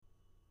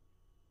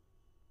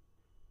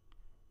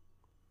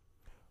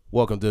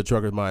Welcome to the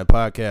Trucker's Mind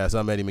Podcast.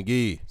 I'm Eddie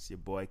McGee. It's your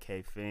boy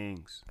K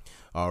Fings.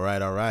 All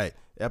right.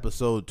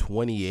 Episode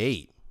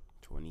 28.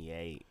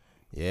 28.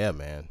 Yeah,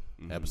 man.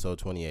 Mm-hmm. Episode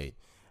 28.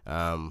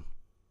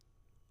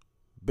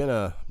 Been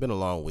a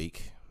long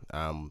week.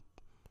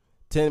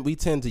 We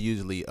tend to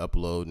usually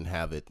upload and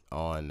have it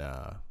on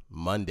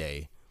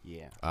Monday.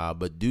 Yeah.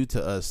 But due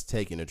to us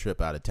taking a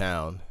trip out of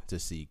town to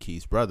see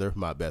Keith's brother,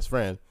 my best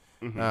friend,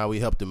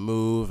 we helped him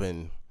move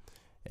and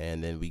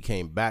then we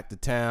came back to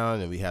town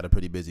and we had a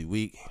pretty busy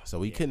week. So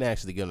we couldn't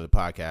actually get on the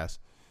podcast.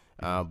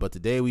 But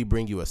today we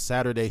bring you a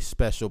Saturday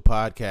special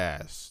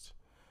podcast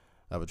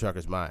of A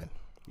Trucker's Mind.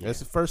 Yeah.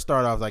 Let's first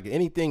start off, like,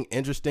 anything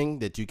interesting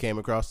that you came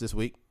across this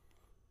week?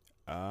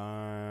 Not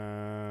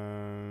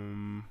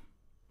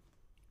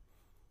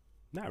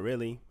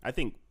really. I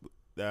think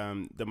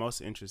the most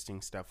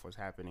interesting stuff was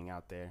happening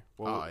out there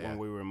when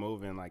we were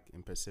moving, like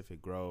in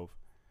Pacific Grove.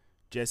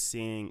 Just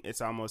seeing, it's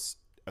almost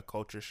a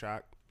culture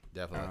shock.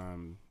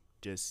 Definitely.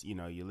 Just,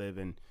 you live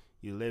in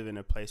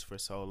a place for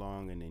so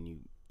long, and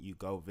then you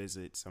go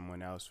visit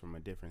someone else from a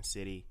different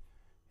city,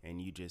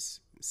 and you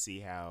just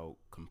see how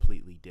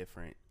completely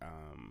different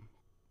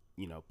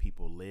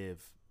people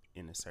live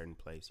in a certain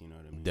place. You know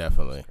what I mean?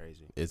 Definitely. It's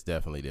crazy. It's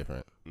definitely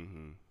different.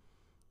 Mm-hmm.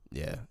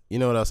 Yeah. You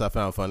know what else I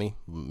found funny?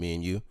 Me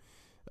and you.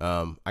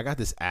 I got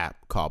this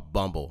app called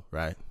Bumble,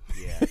 right?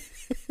 Yeah.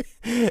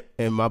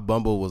 And my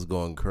Bumble was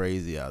going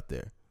crazy out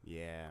there.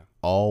 Yeah.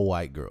 All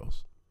white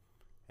girls.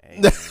 Hey,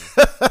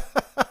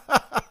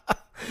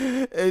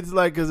 It's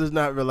like, because there's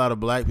not a lot of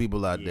black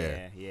people out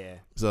there. Yeah.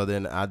 So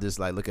then I just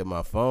like look at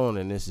my phone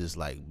and it's just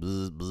like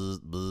buzz, buzz,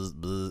 buzz,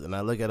 buzz. And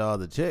I look at all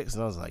the chicks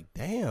and I was like,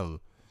 damn.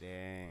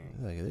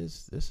 Like,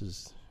 this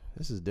is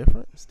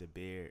different. It's the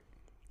beard.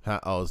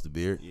 Oh, it's the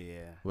beard?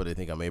 Yeah. What, they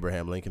think I'm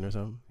Abraham Lincoln or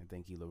something? I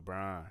think you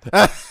LeBron.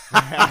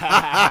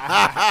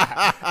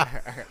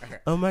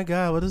 Oh my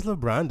God, what is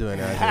LeBron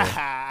doing out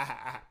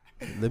here?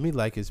 Let me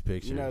like his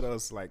picture. You know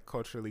those like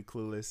culturally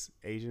clueless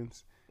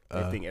Asians?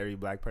 They think every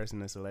black person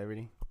is a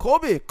celebrity.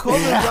 Kobe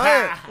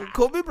Bryant.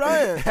 Kobe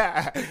Bryant.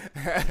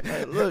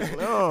 Like, look,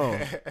 no.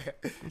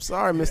 I'm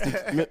sorry,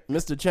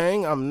 Mr.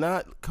 Chang. I'm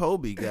not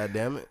Kobe,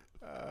 goddammit.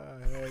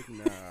 Heck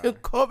nah.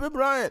 Kobe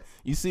Bryant.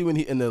 You see when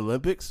he in the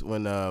Olympics,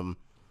 when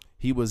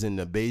he was in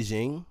the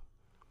Beijing,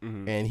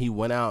 and he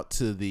went out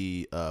to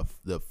the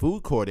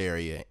food court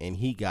area, and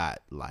he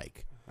got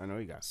like, I know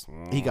he got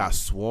swarmed. He got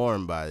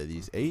swarmed by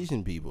these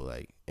Asian people,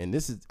 like, and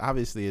this is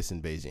obviously it's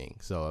in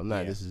Beijing, so I'm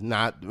not. Yeah. This is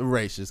not a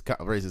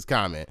racist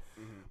comment,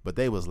 but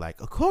they was like,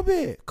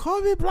 Kobe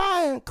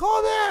Bryant,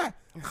 Kobe,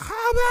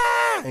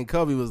 and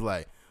Kobe was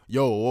like,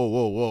 yo,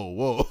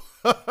 whoa.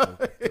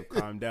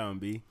 Calm down,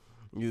 B.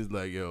 He was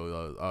like,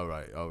 yo, all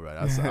right.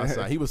 I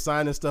saw, he was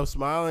signing stuff,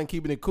 smiling,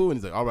 keeping it cool, and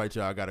he's like, all right,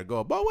 y'all, I gotta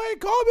go. But wait,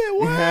 Kobe,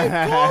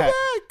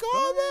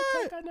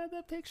 Take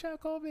another picture,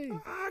 Kobe.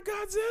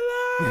 Godzilla.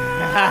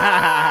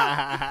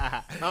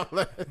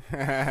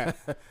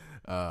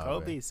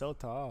 Kobe's so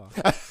tall.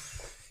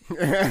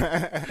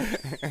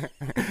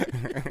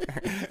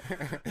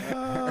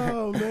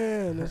 Oh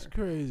man, that's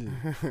crazy.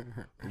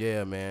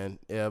 Yeah, man.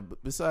 Yeah.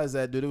 But besides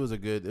that, dude, it was a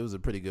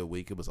pretty good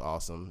week. It was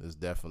awesome. It's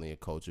definitely a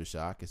culture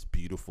shock. It's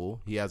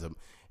beautiful. He has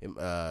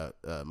my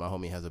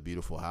homie has a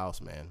beautiful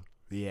house, man.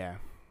 Yeah.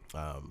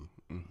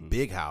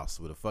 Big house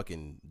with a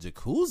fucking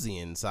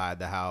jacuzzi inside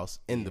the house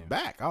in the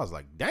back. I was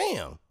like,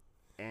 damn.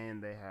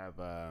 And they have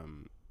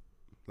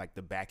like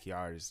the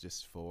backyard is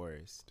just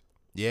forest.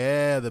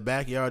 Yeah, the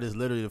backyard is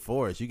literally the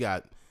forest. You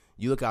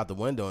look out the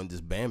window and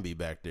just Bambi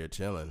back there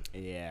chilling.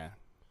 Yeah.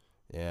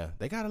 Yeah.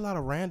 They got a lot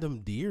of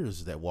random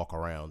deers that walk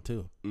around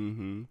too.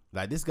 Mm-hmm.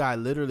 Like this guy,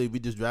 literally, we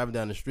just driving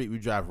down the street. We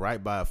drive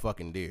right by a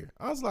fucking deer.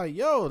 I was like,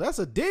 yo, that's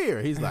a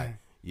deer. He's like,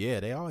 yeah,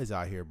 they always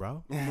out here,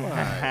 bro. I'm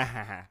like,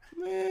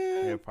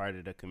 man. They're part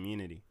of the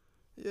community.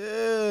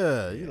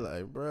 Yeah. You're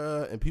like,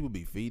 bruh. And people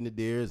be feeding the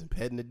deers and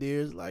petting the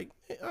deers. Like,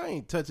 I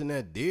ain't touching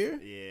that deer.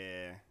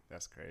 Yeah.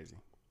 That's crazy.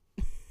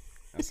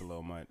 That's a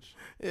little much.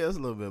 Yeah, it's a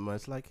little bit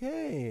much. Like,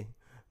 hey,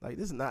 like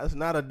it's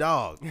not a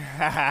dog.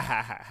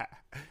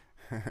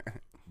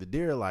 The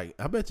deer, like,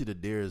 I bet you the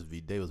deers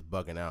they was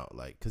bugging out,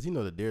 like, cause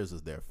the deers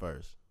was there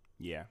first.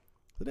 Yeah.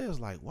 So they was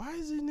like, why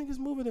is these niggas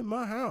moving in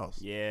my house?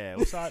 Yeah.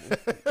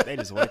 They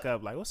just wake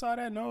up like, what's all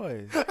that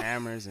noise?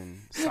 Hammers and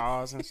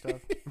saws and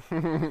stuff.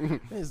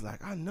 It's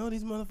like, I know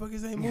these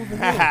motherfuckers ain't moving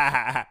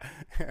in.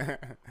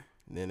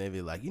 Then they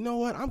be like, you know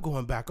what? I'm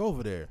going back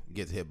over there.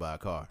 Gets hit by a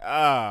car.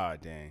 Oh,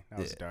 dang. That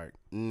was dark.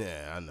 Nah,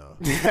 I know.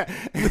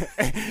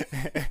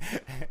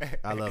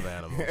 I love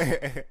animals.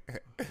 It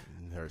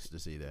hurts to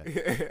see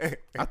that.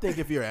 I think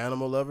if you're an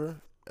animal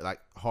lover,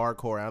 like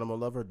hardcore animal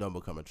lover, don't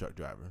become a truck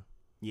driver.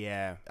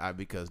 Yeah.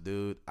 Because,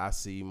 dude, I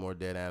see more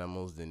dead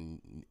animals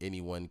than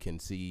anyone can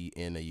see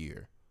in a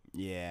year.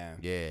 Yeah.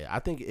 Yeah. I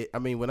think,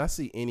 when I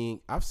see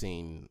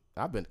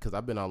I've been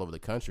all over the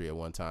country at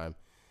one time.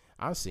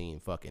 I've seen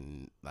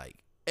fucking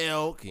like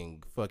elk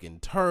and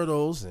fucking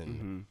turtles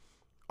and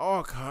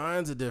all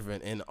kinds of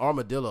different, and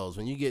armadillos.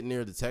 When you get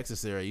near the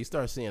Texas area, you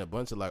start seeing a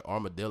bunch of like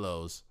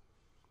armadillos,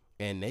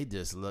 and they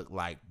just look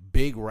like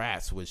big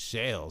rats with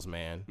shells,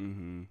 man.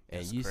 Mm-hmm.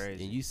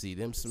 And you see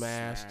them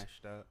smashed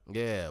up.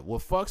 Yeah.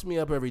 What fucks me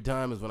up every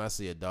time is when I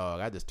see a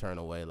dog, I just turn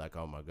away like,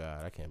 oh my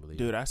God, I can't believe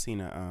it. Dude, I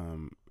seen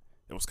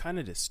it was kind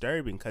of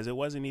disturbing because it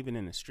wasn't even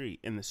in the street.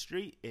 In the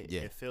street,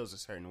 it feels a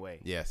certain way.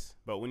 Yes.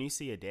 But when you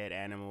see a dead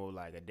animal,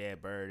 like a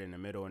dead bird in the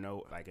middle of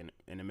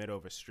in the middle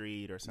of a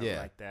street or something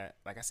like that,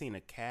 like I seen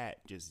a cat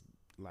just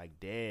like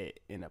dead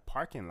in a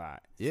parking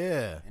lot.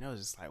 Yeah. And I was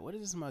just like, what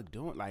is this mug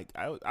doing? Like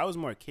I was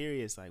more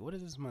curious, like, what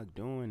is this mug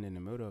doing in the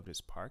middle of this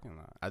parking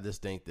lot? I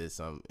just think that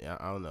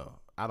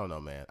I don't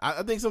know, man.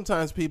 I think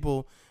sometimes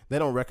people, they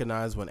don't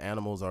recognize when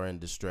animals are in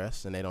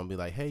distress, and they don't be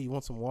like, hey, you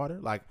want some water?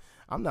 Like,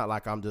 I'm not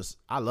like I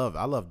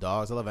love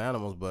dogs, I love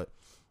animals, but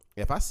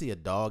if I see a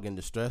dog in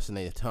distress and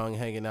their tongue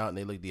hanging out and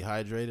they look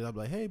dehydrated, I'll be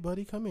like, hey,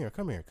 buddy, come here.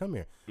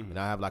 Mm-hmm. And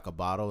I have like a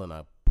bottle and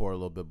I pour a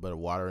little bit of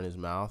water in his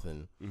mouth,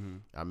 and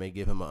I may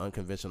give him an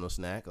unconventional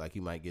snack, like he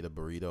might get a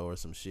burrito or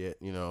some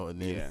shit,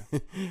 and then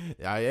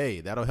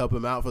hey, that'll help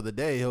him out for the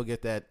day. He'll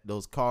get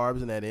those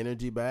carbs and that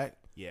energy back.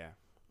 Yeah.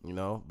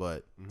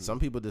 But some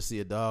people just see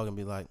a dog and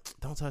be like,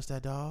 don't touch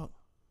that dog.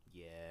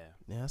 Yeah.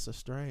 That's a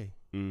stray.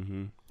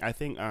 Mm-hmm. I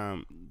think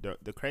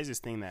the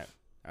craziest thing that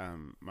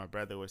my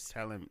brother was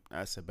telling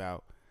us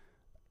about,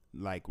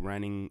 like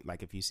running,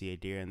 like if you see a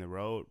deer in the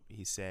road,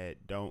 he said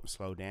don't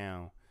slow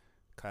down,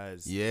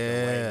 because the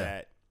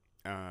way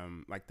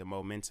that like the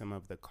momentum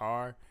of the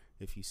car,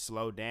 if you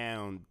slow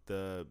down,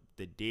 the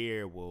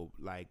deer will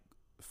like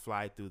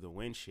fly through the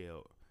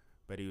windshield.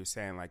 But he was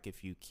saying, like,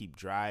 if you keep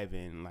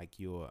driving, like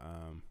you'll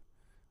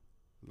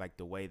like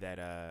the way that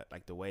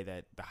the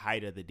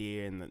height of the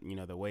deer and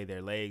the way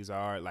their legs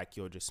are, like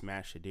you'll just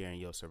smash the deer and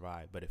you'll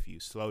survive. But if you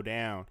slow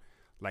down,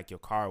 like your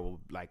car will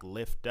like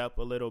lift up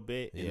a little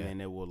bit, and then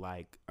it will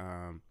like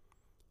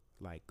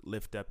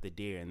lift up the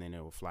deer, and then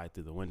it will fly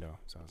through the window.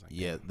 So I was like,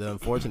 yeah. The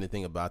unfortunate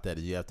thing about that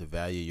is you have to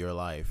value your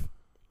life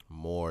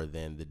more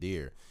than the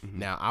deer.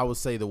 Now, I would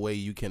say the way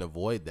you can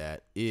avoid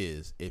that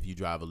is if you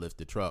drive a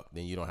lifted truck,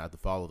 then you don't have to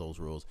follow those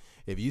rules.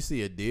 If you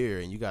see a deer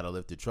and you got a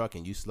lifted truck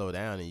and you slow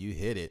down and you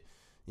hit it,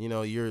 I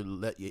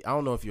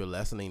don't know if you're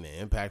lessening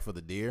the impact for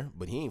the deer,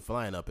 but he ain't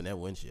flying up in that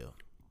windshield.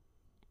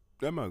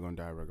 That mug gonna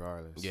die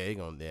regardless. Yeah,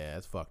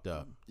 that's fucked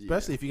up.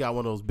 Especially if you got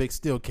one of those big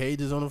steel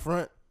cages on the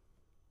front.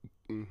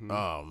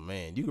 Oh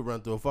man, you could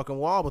run through a fucking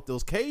wall with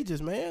those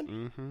cages,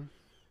 man.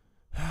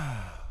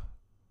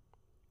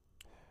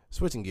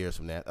 Switching gears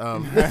from that,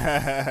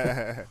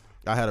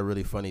 I had a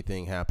really funny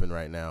thing happen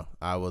right now.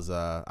 I went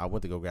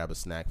to go grab a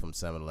snack from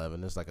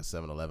 7-Eleven. It's like a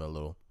 7-Eleven, a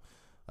little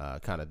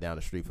kind of down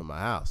the street from my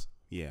house.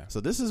 Yeah.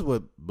 So this is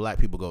what black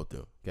people go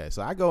through. Okay,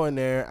 so I go in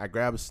there, I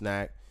grab a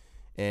snack,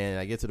 and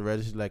I get to the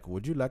register, like,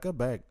 would you like a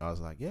bag? I was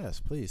like, yes,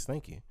 please,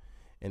 thank you.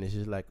 And it's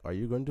just like, are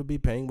you going to be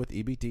paying with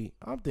EBT?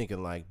 I'm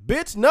thinking like,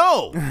 bitch,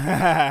 no.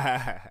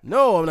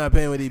 No, I'm not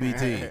paying with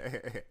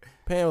EBT.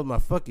 Paying with my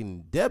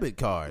fucking debit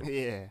card.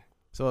 Yeah.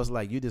 So it's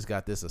like, you just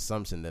got this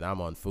assumption that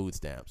I'm on food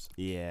stamps.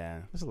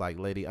 Yeah. It's like,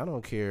 lady, I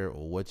don't care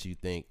what you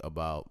think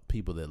about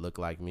people that look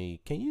like me.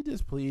 Can you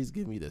just please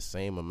give me the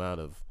same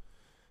amount of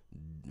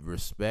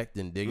respect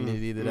and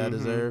dignity that I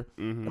deserve?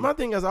 And my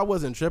thing is, I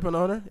wasn't tripping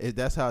on her. If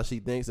that's how she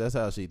thinks, that's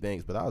how she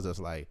thinks. But I was just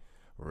like,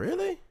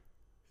 really?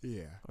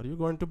 Yeah. Are you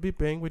going to be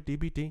paying with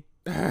DBT?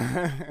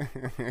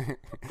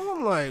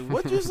 I'm like,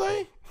 what'd you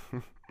say?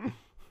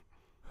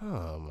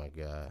 Oh my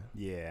God.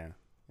 Yeah.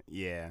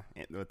 Yeah.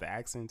 And with the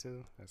accent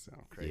too? That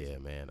sounds crazy. Yeah,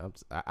 man.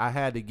 I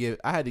had to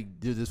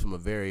do this from a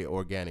very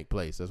organic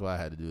place. That's why I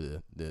had to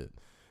do the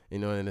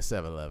in the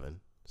 7-Eleven.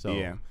 So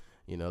yeah.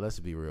 Let's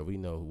be real. We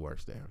know who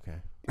works there, okay?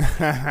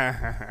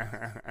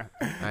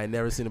 I ain't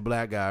never seen a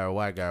black guy or a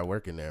white guy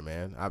working there,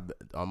 man.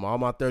 I'm all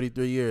my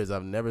 33 years,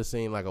 I've never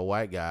seen like a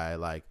white guy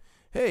like,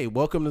 hey,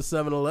 welcome to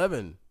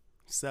 7-Eleven.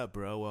 What's up,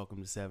 bro?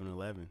 Welcome to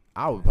 7-Eleven.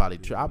 I would probably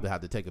I would have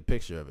to take a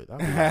picture of it. I'd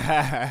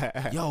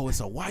be like, yo,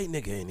 it's a white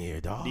nigga in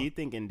here, dog. Do you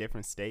think in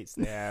different states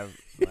they have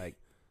like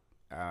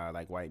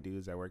white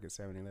dudes that work at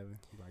 7-Eleven?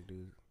 Black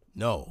dudes?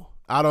 No,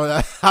 I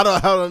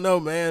don't know,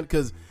 man.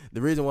 Because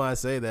the reason why I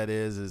say that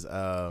is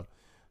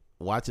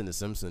watching the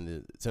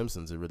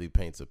Simpsons, it really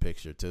paints a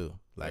picture too.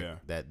 Like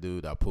that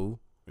dude Apu.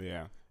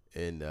 Yeah.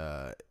 And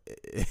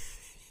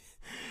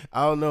I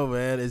don't know,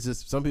 man. It's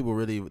just some people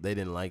they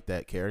didn't like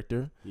that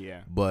character.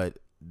 Yeah. But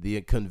the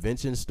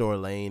convention store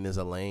lane is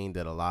a lane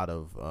that a lot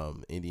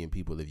of Indian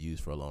people have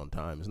used for a long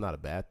time. It's not a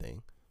bad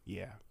thing.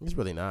 Yeah. It's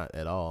really not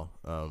at all.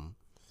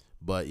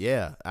 But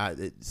yeah,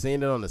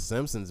 seeing it on The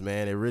Simpsons,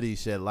 man, it really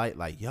shed light.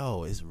 Like,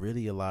 yo, it's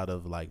really a lot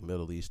of like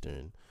Middle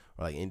Eastern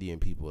or like Indian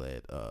people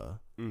at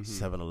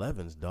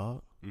 7-Elevens,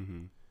 dog.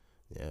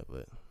 Yeah,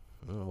 but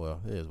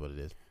well, it is what it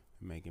is.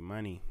 Making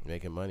money,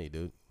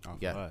 dude.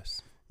 Off of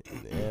us.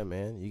 Yeah,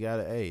 man, you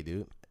gotta. Hey,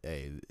 dude.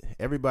 Hey,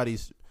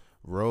 everybody's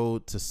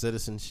road to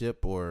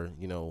citizenship or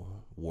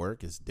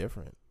work is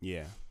different.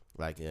 Yeah.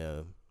 Like,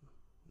 I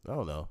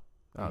don't know,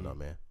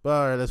 man. But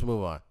all right, let's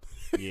move on.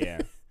 Yeah.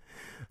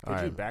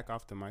 Could you back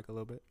off the mic a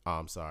little bit? Oh,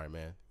 I'm sorry,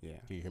 man. Yeah.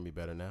 Can you hear me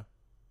better now?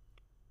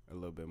 A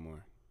little bit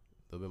more.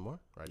 A little bit more?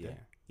 Right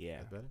there? Yeah.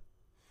 That's better?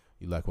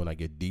 You like when I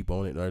get deep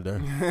on it right there?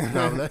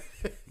 No,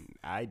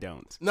 I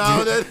don't. No.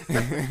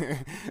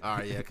 All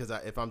right, yeah, because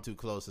if I'm too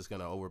close, it's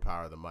going to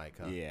overpower the mic,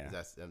 huh? Yeah.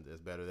 That's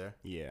better there?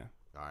 Yeah.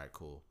 All right,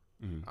 cool.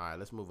 Mm-hmm. All right,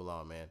 let's move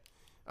along, man.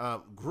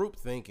 Group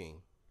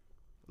thinking,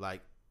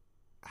 like,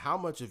 how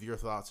much of your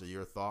thoughts are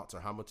your thoughts,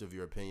 or how much of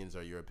your opinions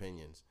are your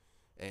opinions?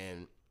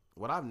 And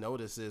what I've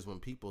noticed is when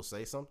people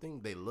say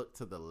something, they look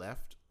to the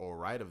left or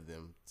right of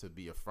them to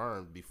be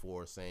affirmed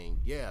before saying,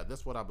 yeah,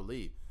 that's what I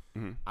believe.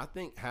 Mm-hmm. I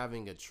think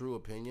having a true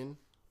opinion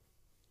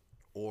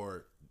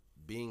or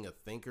being a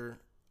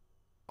thinker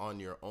on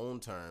your own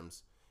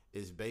terms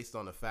is based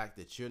on the fact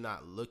that you're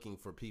not looking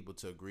for people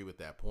to agree with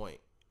that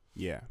point.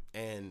 Yeah.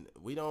 And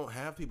we don't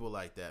have people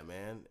like that,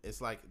 man. It's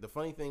like, the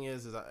funny thing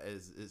is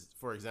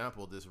for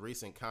example, this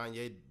recent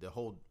the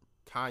whole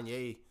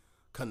Kanye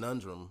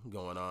conundrum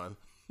going on.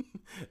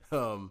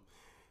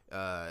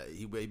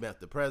 He met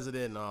the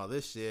president and all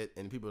this shit,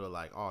 and people are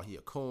like, oh, he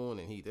a coon,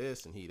 and he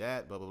this and he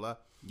that, blah, blah, blah.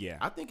 Yeah.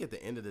 I think at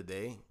the end of the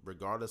day,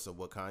 regardless of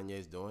what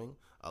Kanye's doing,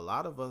 a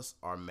lot of us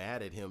are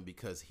mad at him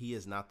because he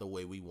is not the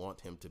way we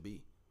want him to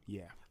be.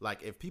 Yeah.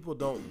 Like, if people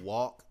don't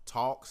walk,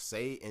 talk,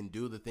 say, and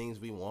do the things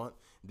we want,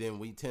 then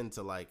we tend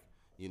to, like,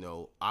 you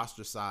know,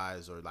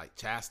 ostracize or, like,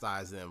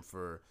 chastise them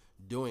for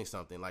doing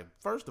something. Like,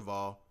 first of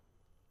all,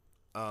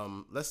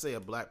 let's say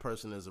a black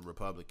person is a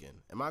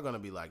Republican. Am I going to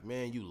be like,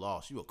 man, you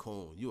lost, you a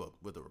coon,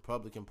 with the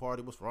Republican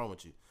Party, what's wrong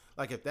with you?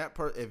 Like,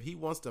 if he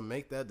wants to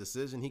make that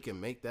decision, he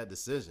can make that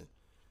decision.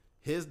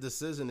 His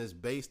decision is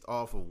based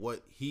off of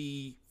what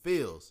he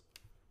feels.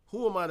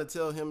 Who am I to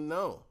tell him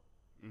no?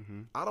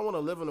 Mm-hmm. I don't want to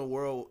live in a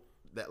world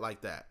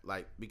like that.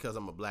 Like, because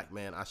I'm a black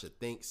man, I should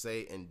think,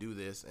 say, and do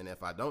this. And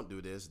if I don't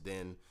do this,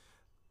 then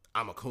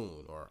I'm a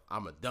coon, or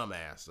I'm a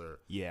dumbass,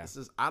 or yeah.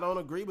 I don't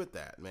agree with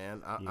that,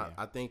 man.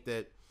 I think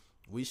that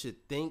we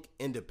should think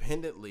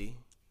independently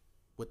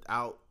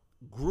without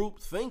group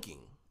thinking.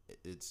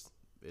 It's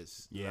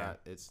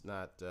not.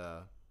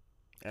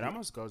 It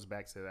almost goes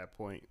back to that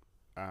point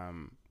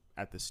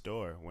at the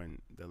store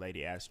when the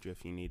lady asked you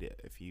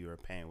if you were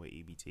paying with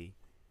EBT,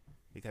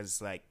 because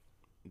it's like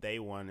they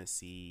want to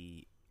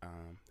see,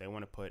 they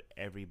want to put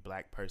every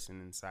black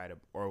person inside of,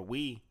 or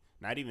we,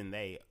 not even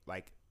they,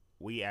 like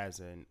we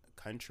as a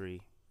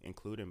country,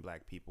 including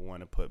black people,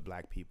 want to put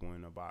black people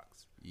in a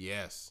box.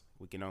 Yes.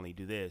 We can only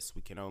do this.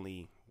 We can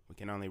only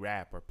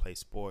rap or play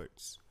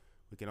sports.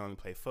 We can only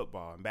play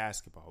football and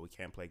basketball. We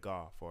can't play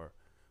golf, or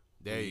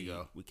you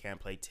go. We can't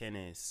play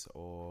tennis,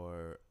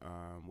 or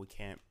we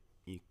can't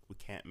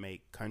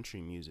make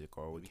country music,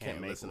 or we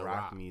can't make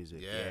rock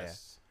music.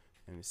 Yes.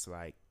 Yeah. And it's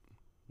like,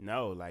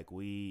 no, like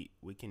we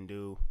can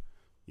do.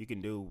 You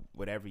can do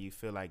whatever you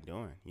feel like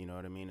doing. You know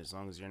what I mean? As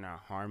long as you're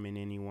not harming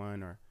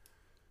anyone or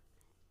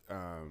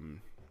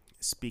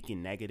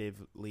speaking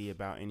negatively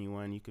about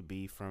anyone. You could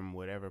be from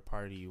whatever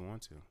party you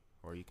want to,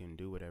 or you can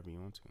do whatever you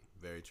want to.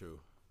 Very true.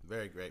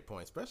 Very great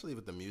point, especially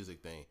with the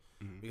music thing,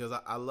 mm-hmm. because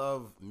I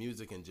love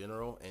music in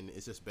general, and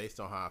it's just based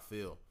on how I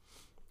feel.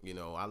 You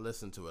know, I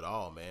listen to it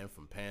all, man,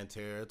 from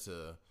Pantera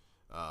to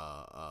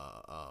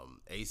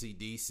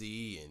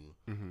AC/DC and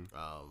mm-hmm.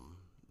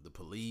 The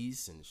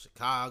Police and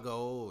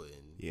Chicago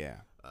and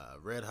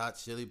Red Hot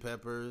Chili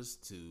Peppers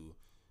to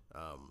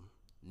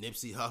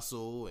Nipsey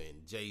Hussle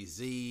and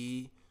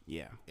Jay-Z.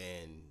 Yeah.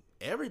 And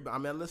everybody, I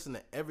mean, I listen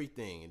to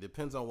everything. It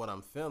depends on what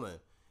I'm feeling.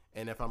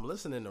 And if I'm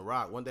listening to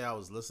rock, one day I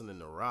was listening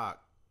to rock.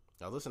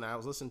 I was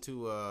listening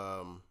to,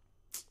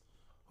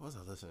 what was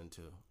I listening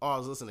to? Oh, I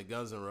was listening to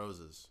Guns N'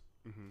 Roses.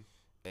 Mm-hmm.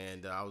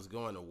 And I was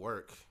going to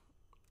work,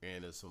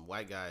 and there's some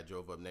white guy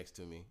drove up next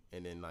to me,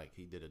 and then, like,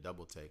 he did a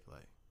double take,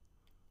 like,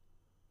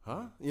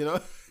 huh? You know?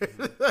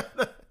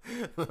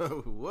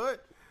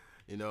 What?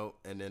 You know?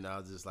 And then I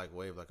was just, like,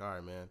 wave, like, all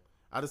right, man.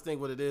 I just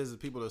think what it is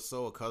people are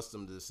so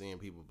accustomed to seeing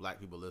black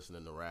people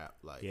listening to rap.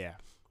 Like, yeah.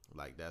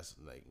 Like, that's,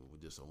 like,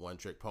 just a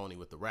one-trick pony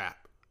with the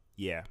rap.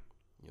 Yeah.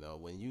 You know,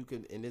 when you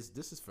can, and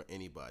this is for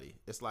anybody.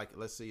 It's like,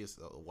 let's say it's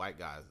a white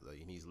guy,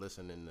 and he's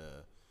listening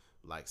to,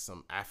 like,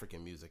 some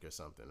African music or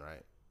something,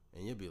 right?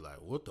 And you'll be like,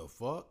 what the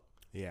fuck?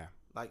 Yeah.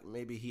 Like,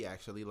 maybe he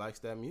actually likes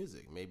that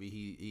music. Maybe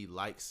he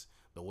likes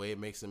the way it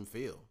makes him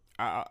feel.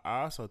 I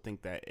also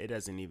think that it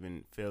doesn't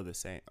even feel the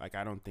same. Like,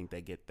 I don't think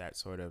they get that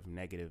sort of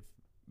negative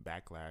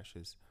backlash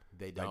as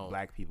they don't. Like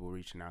black people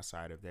reaching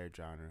outside of their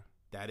genre.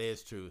 That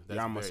is true. That's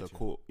you're almost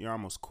You're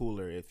almost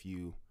cooler if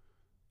you're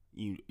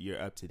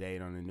up to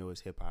date on the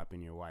newest hip hop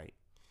and you're white.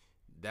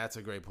 That's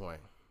a great point.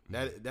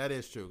 That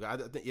is true.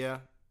 Yeah,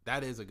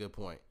 that is a good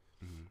point.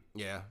 Mm-hmm.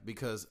 Yeah,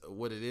 because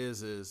what it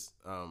is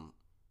I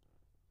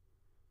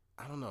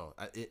don't know.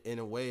 In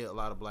a way, a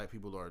lot of black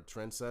people are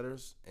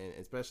trendsetters, and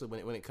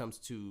especially when it comes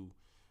to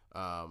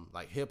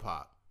like hip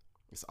hop,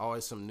 it's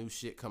always some new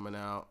shit coming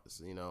out,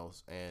 you know.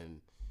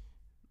 And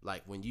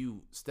like when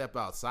you step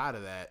outside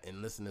of that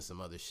and listen to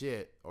some other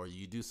shit, or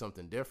you do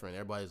something different,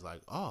 everybody's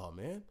like, "Oh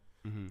man,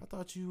 mm-hmm. I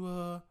thought you,"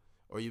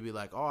 or you'd be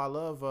like, "Oh, I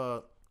love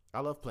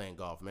playing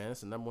golf, man.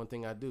 It's the number one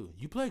thing I do."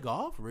 You play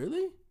golf,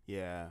 really?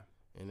 Yeah.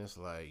 And it's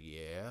like,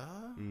 yeah.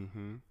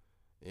 Mm-hmm.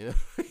 You know,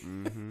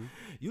 mm-hmm.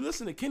 You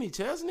listen to Kenny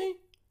Chesney?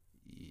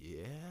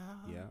 Yeah.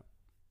 Yeah.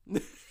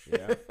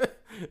 Yeah.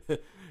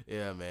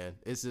 Yeah, man.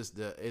 It's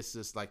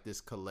just like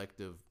this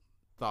collective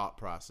thought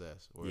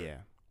process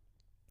where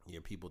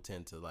people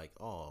tend to like,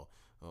 oh,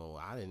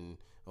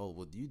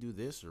 well, do you do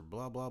this or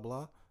blah blah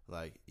blah?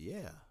 Like,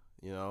 yeah,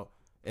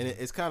 and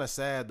it's kind of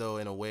sad though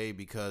in a way,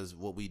 because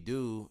what we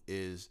do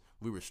is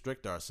we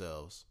restrict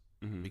ourselves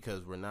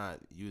because we're not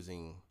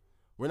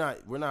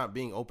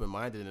being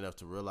open-minded enough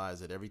to realize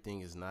that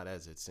everything is not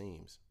as it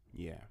seems.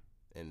 Yeah.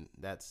 And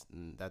that's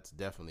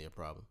definitely a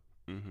problem.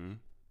 Mm-hmm.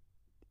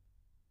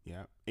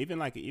 Yeah.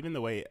 Even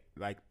the way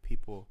like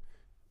people,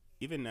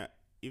 even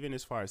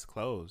as far as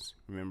clothes,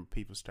 remember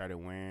people started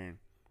wearing,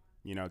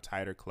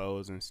 tighter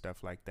clothes and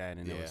stuff like that,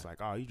 and it was like,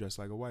 oh, you dress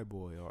like a white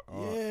boy, or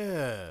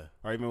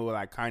even what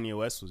like Kanye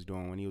West was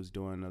doing when he was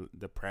doing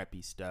the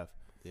preppy stuff.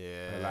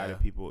 Yeah. A lot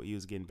of people, he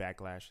was getting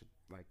backlash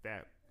like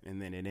that,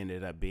 and then it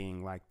ended up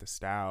being like the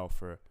style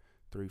for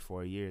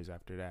 3-4 years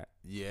after that.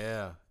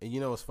 Yeah. And you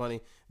know what's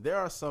funny? There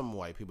are some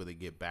white people that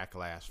get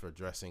backlash for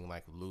dressing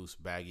like loose,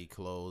 baggy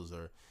clothes.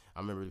 Or I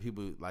remember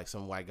people, like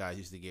some white guys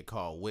used to get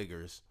called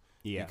wiggers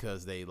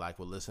because they like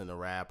would listen to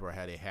rap or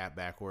had their hat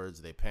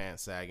backwards, their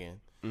pants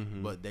sagging.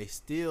 Mm-hmm. But they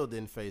still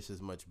didn't face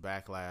as much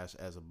backlash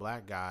as a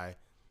black guy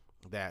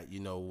that,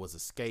 was a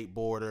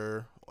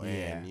skateboarder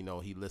and,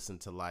 he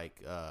listened to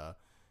like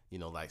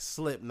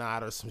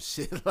Slipknot or some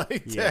shit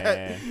like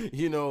that.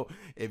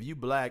 If you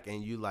black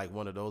and you like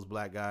one of those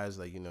black guys,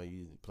 like,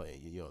 you play,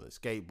 you on a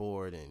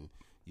skateboard and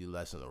you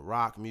listen to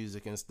rock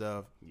music and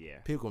stuff. Yeah.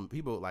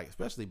 People like,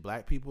 especially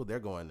black people, they're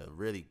going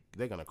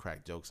to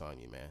crack jokes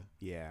on you, man.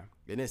 Yeah.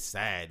 And it's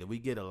sad that we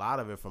get a lot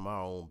of it from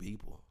our own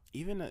people.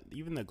 Even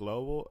the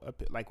global,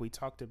 like we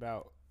talked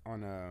about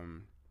on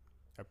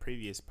a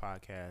previous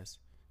podcast,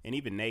 and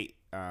even Nate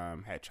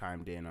had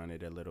chimed in on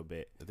it a little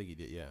bit. I think he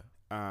did, yeah.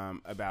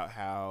 About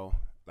how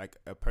like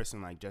a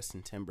person like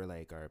Justin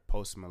Timberlake or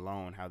Post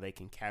Malone, how they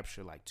can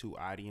capture like two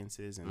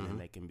audiences, and then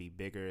they can be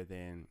bigger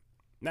than,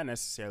 not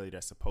necessarily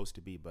they're supposed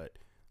to be, but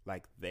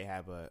like they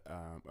have a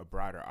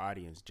broader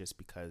audience just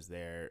because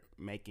they're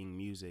making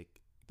music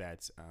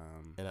that's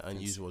in an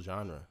unusual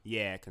genre.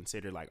 Yeah,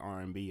 considered like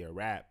R&B or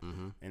rap,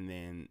 and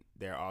then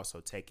they're also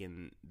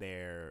taking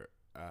their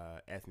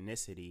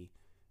ethnicity,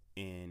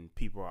 and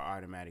people are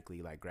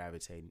automatically like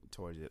gravitating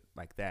towards it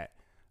like that.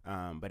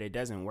 But it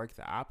doesn't work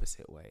the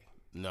opposite way.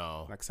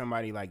 No. Like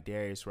somebody like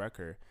Darius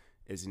Rucker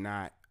is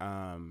not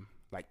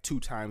like 2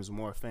 times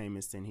more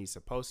famous than he's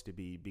supposed to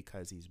be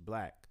because he's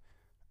black.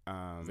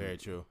 Very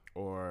true.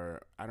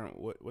 Or I don't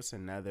what's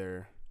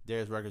another,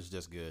 Darius Rucker's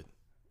just good.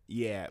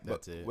 Yeah,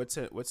 that's but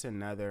it. what's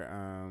another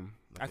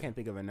I can't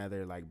think of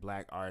another like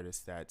black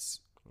artist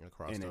that's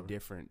in a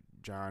different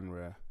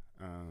genre.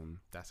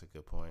 That's a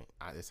good point.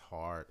 It's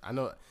hard. I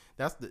know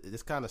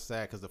it's kind of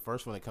sad because the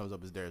first one that comes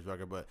up is Darius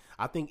Rucker, but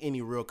I think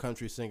any real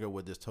country singer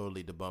would just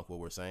totally debunk what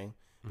we're saying,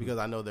 because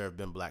I know there have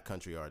been black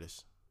country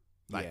artists,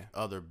 like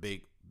other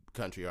big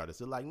country artists.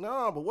 They're like,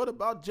 no, but what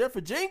about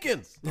Jeffrey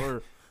Jenkins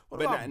or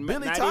what about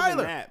Billy not Tyler?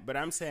 Even that, but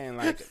I'm saying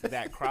like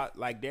that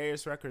like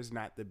Darius Rucker is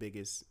not the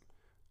biggest.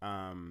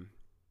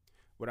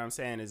 What I'm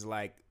saying is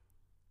like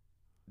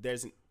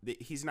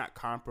he's not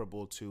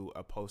comparable to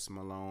a Post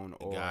Malone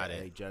or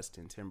a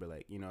Justin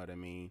Timberlake. You know what I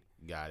mean?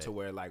 Got it. To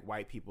where like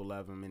white people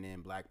love him and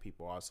then black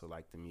people also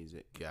like the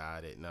music.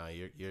 Got it. No,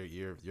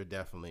 you're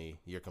definitely,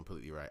 you're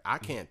completely right. I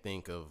can't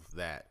think of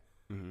that,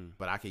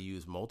 but I could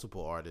use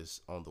multiple artists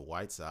on the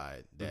white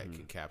side that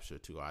can capture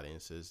two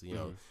audiences. You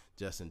know,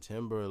 Justin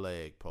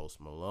Timberlake,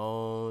 Post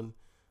Malone.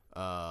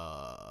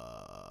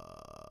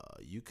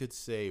 You could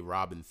say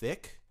Robin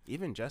Thicke.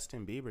 Even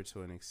Justin Bieber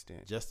to an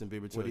extent.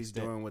 What he's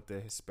doing with the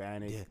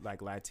Hispanic,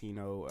 like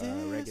Latino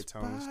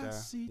reggaeton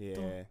stuff.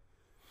 Yeah.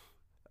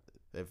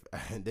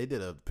 They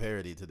did a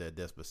parody to that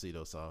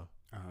Despacito song.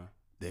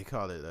 They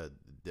called it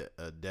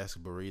a desk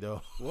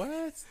burrito.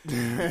 What?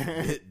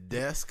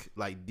 Desk,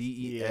 like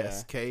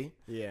DESK.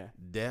 Yeah.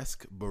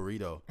 Desk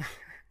burrito.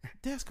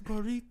 Desk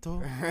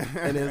burrito.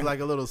 And it's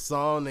like a little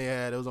song they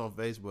had. It was on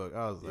Facebook.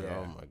 I was like,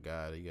 oh my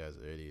God, you guys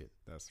are idiots.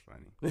 That's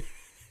funny.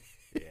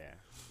 Yeah.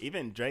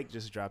 Even Drake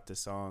just dropped a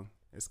song.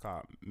 It's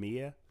called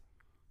Mia.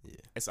 Yeah.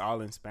 It's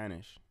all in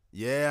Spanish.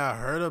 Yeah, I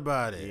heard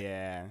about it.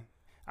 Yeah.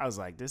 I was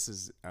like, this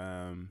is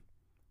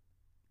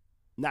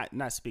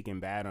not speaking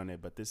bad on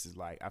it, but this is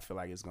like, I feel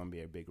like it's gonna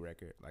be a big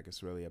record. Like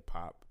it's really a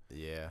pop.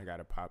 Yeah. I got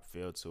a pop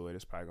feel to it.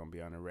 It's probably gonna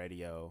be on the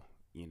radio,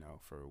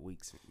 for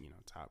weeks,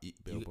 top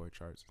Billboard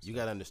charts. You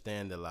gotta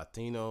understand that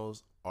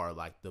Latinos are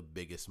like the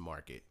biggest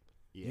market.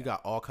 Yeah. You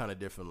got all kind of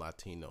different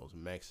Latinos,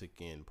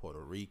 Mexican, Puerto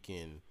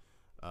Rican,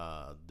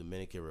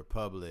 Dominican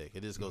Republic.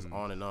 It just goes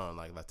on and on.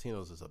 Like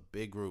Latinos is a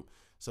big group.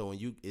 So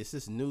when it's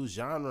this new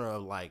genre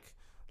of like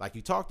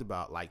you talked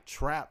about, like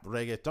trap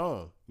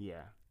reggaeton.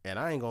 Yeah. And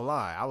I ain't gonna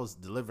lie, I was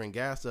delivering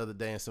gas the other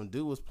day and some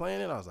dude was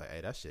playing it. I was like,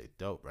 hey, that shit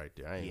dope right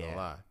there. I ain't gonna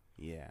lie.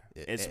 Yeah.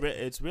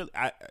 It's really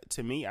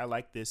to me, I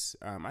like this.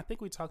 I think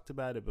we talked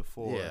about it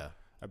before. Yeah.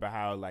 About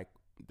how like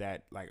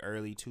that like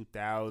early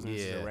 2000s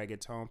the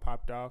reggaeton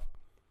popped off.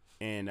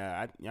 And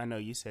I know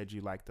you said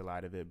you liked a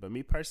lot of it, but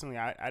me personally,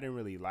 I didn't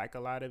really like a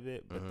lot of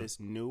it. But this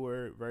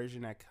newer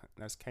version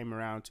that's came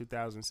around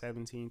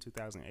 2017,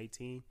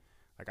 2018,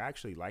 like I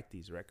actually like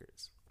these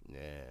records.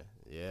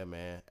 Yeah,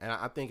 man. And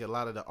I think a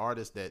lot of the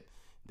artists that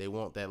they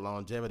want that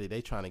longevity,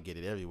 they trying to get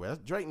it everywhere.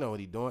 Drake know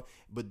what he's doing,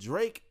 but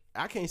Drake,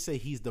 I can't say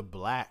he's the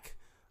black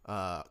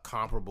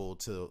comparable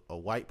to a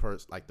white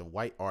person, like the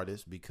white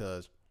artist,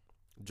 because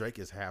Drake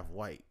is half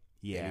white.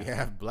 Yeah, and he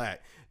half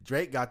black.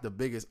 Drake got the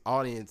biggest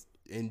audience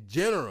in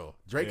general.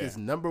 Drake is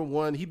number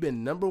one. He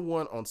been number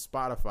one on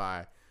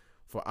Spotify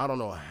for I don't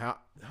know how.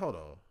 Hold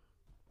on,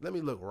 let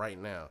me look right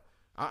now.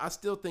 I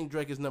still think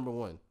Drake is number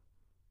one.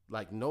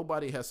 Like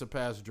nobody has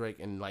surpassed Drake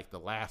in like the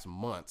last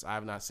months. I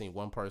have not seen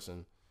one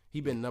person.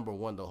 He been number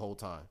one the whole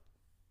time.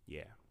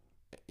 Yeah,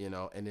 you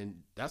know, and then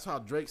that's how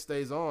Drake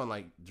stays on.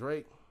 Like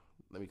Drake,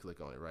 let me click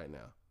on it right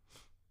now.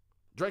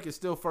 Drake is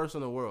still first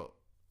in the world.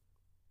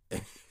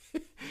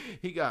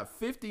 He got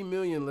 50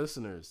 million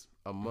listeners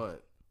a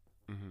month.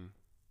 Mm-hmm.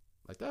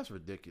 Like, that's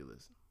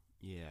ridiculous.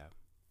 Yeah.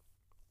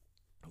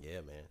 Yeah,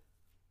 man.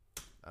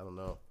 I don't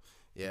know.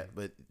 Yeah,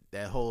 but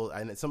that whole,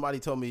 and somebody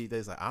told me, they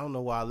was like, I don't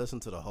know why I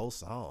listened to the whole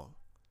song.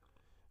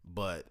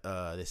 But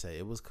they say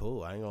it was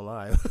cool. I ain't gonna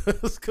lie.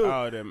 It was cool.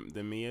 Oh,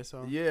 the Mia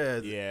song? Yeah.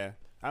 Yeah.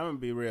 I'm gonna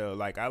be real.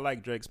 Like, I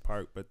like Drake's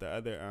part, but the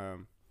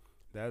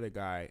other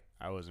guy,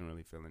 I wasn't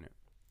really feeling it.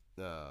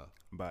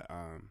 But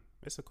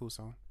it's a cool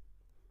song.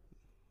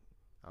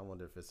 I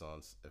wonder if it's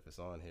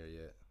on here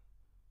yet.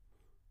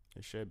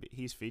 It should be.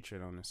 He's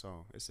featured on the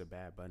song. It's a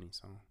Bad Bunny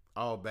song.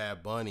 Oh,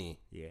 Bad Bunny.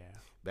 Yeah.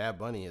 Bad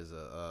Bunny is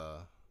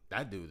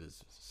that dude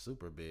is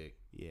super big.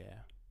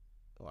 Yeah.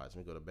 Watch, let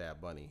me go to Bad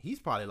Bunny. He's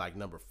probably like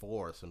number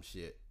 4 or some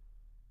shit.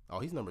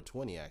 Oh, he's number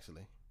 20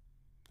 actually.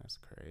 That's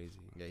crazy.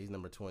 Yeah, he's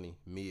number 20.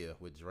 Mia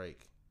with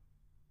Drake.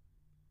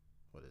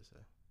 What is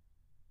that?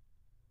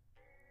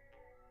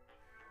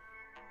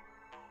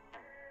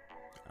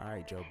 All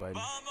right, Joe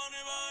Budden.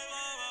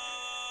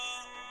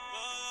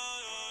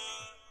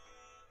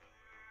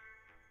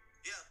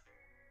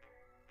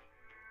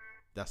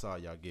 That's all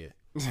y'all get.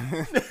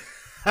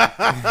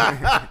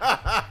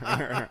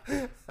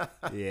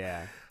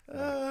 Yeah.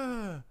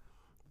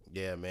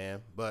 Yeah,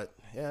 man. But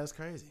yeah, it's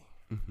crazy.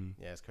 Mm-hmm.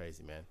 Yeah, it's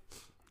crazy, man.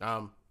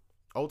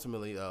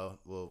 Ultimately,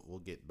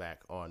 we'll get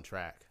back on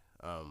track.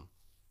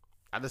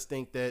 I just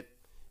think that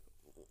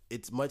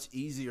it's much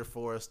easier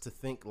for us to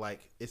think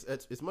like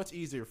it's much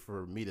easier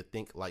for me to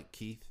think like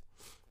Keith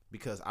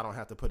because I don't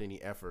have to put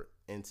any effort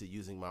into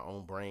using my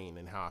own brain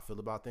and how I feel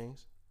about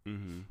things.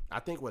 Mm-hmm.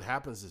 I think what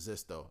happens is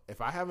this, though.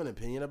 If I have an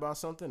opinion about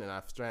something and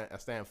I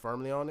stand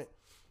firmly on it,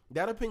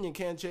 that opinion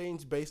can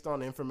change based on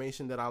the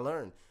information that I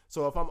learn.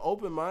 So if I'm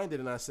open-minded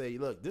and I say,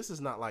 look, this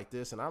is not like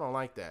this and I don't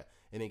like that,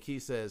 and then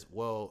Keith says,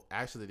 well,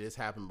 actually this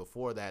happened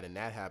before that and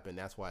that happened,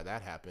 that's why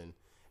that happened,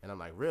 and I'm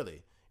like,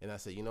 really? And I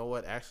say, you know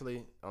what,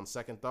 actually, on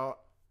second thought,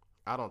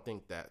 I don't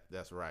think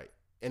that's right.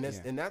 And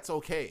that's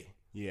okay.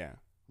 Yeah.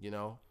 You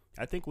know?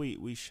 I think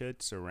we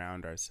should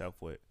surround ourselves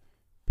with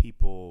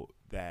people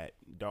that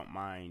don't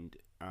mind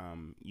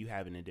you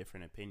having a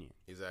different opinion.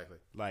 Exactly.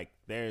 Like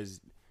there's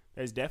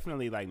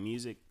definitely like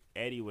music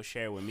Eddie will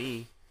share with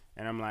me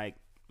and I'm like,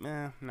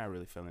 I'm not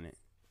really feeling it.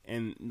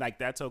 And like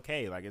that's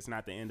okay. Like it's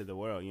not the end of the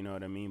world, you know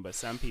what I mean? But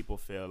some people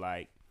feel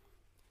like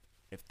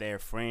if they're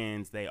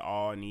friends, they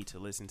all need to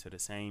listen to the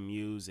same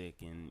music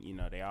and you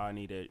know, they all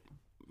need to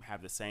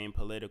have the same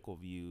political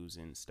views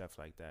and stuff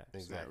like that. Exactly.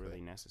 It's not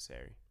really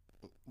necessary.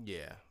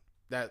 Yeah.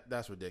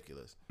 That's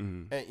ridiculous.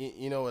 Mm-hmm. And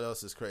you know what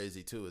else is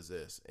crazy too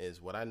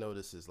is what I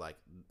notice is like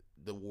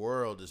the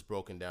world is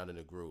broken down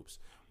into groups: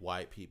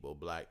 white people,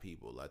 black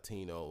people,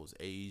 Latinos,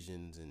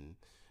 Asians, and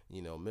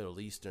you know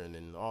Middle Eastern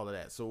and all of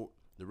that. So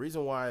the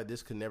reason why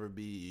this could never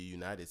be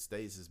United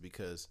States is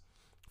because,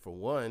 for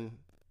one,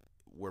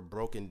 we're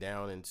broken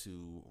down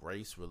into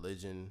race,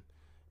 religion,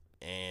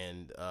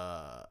 and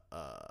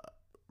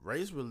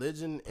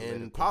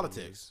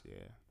politics.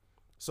 Yeah.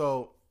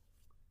 So.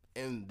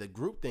 And the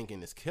group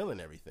thinking is killing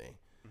everything.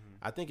 Mm-hmm.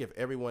 I think if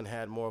everyone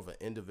had more of an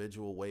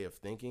individual way of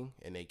thinking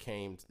and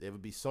there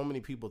would be so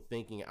many people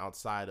thinking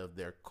outside of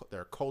their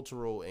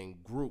cultural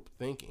and group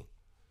thinking.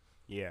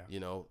 Yeah. You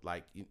know,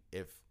 like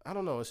if, I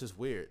don't know, it's just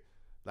weird.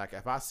 Like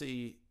if I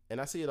see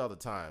it all the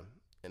time,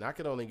 and I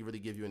could only really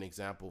give you an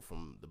example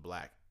from the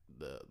black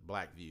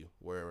view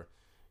where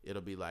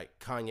it'll be like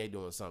Kanye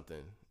doing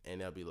something and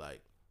they'll be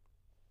like,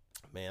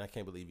 man, I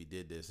can't believe he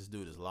did this. This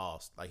dude is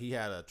lost. Like, he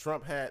had a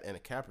Trump hat and a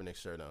Kaepernick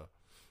shirt on,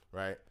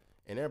 right?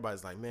 And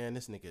everybody's like, man,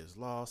 this nigga is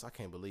lost. I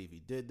can't believe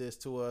he did this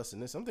to us.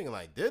 And I'm thinking,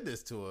 like, did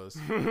this to us?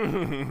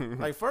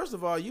 Like, first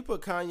of all, you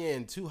put Kanye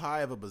in too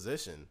high of a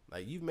position.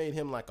 Like, you've made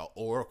him like an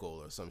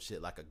oracle or some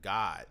shit, like a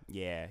god.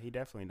 Yeah, he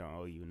definitely don't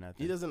owe you nothing.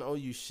 He doesn't owe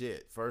you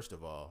shit, first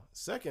of all.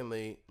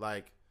 Secondly,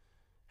 like,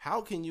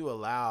 how can you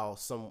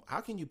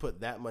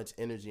put that much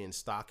energy and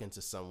stock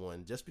into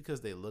someone just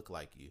because they look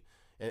like you?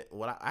 And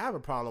what I have a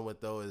problem with,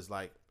 though, is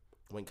like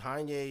when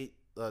Kanye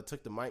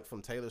took the mic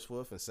from Taylor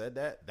Swift and said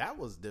that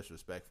was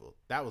disrespectful.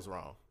 That was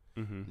wrong.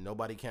 Mm-hmm.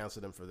 Nobody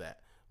canceled him for that.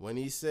 When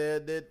he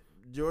said that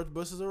George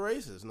Bush is a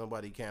racist.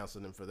 Nobody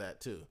canceled him for that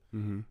too.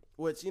 Mm-hmm.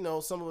 Which,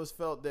 some of us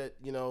felt that,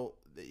 that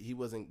he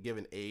wasn't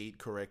giving aid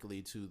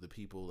correctly to the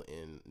people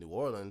in New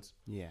Orleans.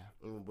 Yeah.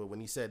 But when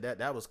he said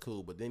that was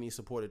cool. But then he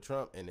supported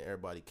Trump and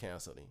everybody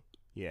canceled him.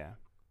 Yeah.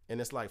 And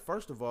it's like,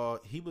 first of all,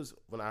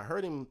 when I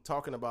heard him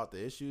talking about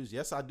the issues,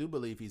 yes, I do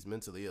believe he's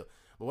mentally ill.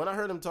 But when I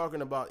heard him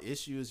talking about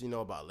issues,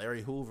 about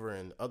Larry Hoover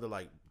and other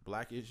like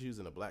black issues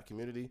in the black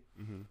community,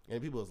 Mm-hmm.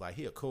 and people was like,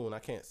 he a coon. I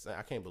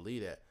can't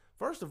believe that.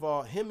 First of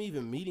all, him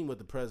even meeting with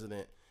the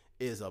president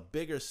is a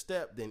bigger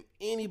step than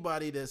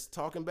anybody that's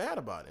talking bad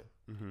about him.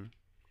 Mm-hmm.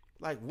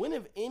 Like, when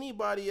have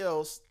anybody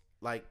else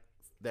like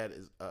that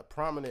is a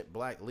prominent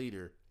black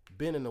leader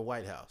been in the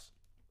White House?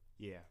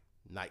 Yeah.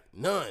 Like,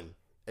 none.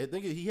 I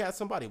think he had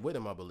somebody with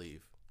him, I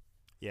believe.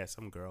 Yeah,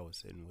 some girl was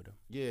sitting with him.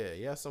 Yeah,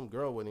 he had some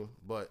girl with him,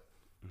 but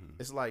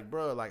Mm-hmm. it's like,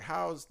 bro, like,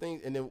 how's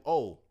things? And then,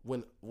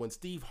 when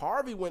Steve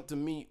Harvey went to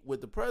meet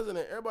with the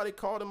president, everybody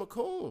called him a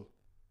coon.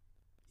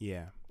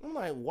 Yeah. I'm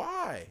like,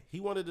 why? He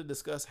wanted to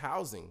discuss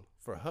housing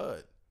for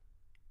HUD.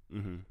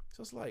 Mm-hmm.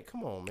 So it's like,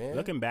 come on, man.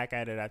 Looking back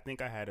at it, I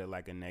think I had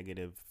a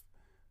negative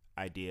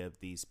idea of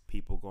these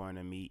people going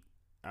to meet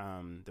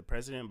the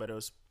president, but it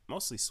was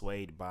mostly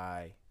swayed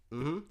by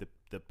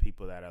the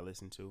people that I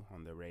listened to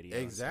on the radio.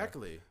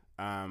 Exactly.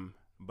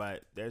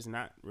 But there's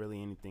not really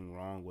anything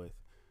wrong with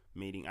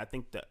meeting. I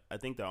think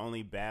the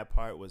only bad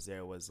part was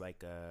there was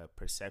like a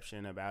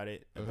perception about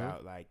it,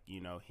 about like,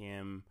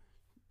 him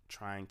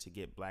trying to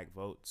get black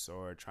votes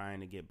or trying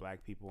to get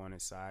black people on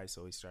his side.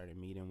 So he started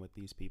meeting with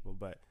these people.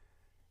 But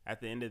at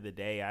the end of the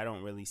day, I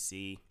don't really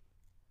see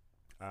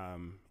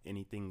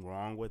anything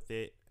wrong with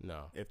it.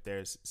 No. If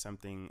there's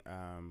something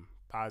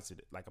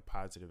positive, like a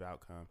positive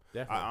outcome.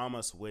 Definitely. I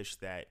almost wish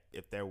that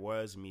if there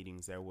was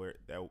meetings, there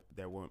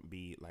wouldn't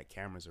be like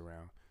cameras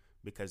around,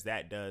 because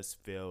that does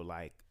feel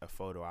like a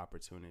photo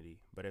opportunity.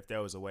 But if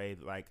there was a way,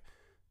 like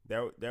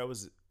there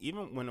was,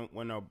 even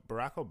when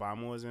Barack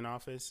Obama was in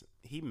office,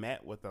 he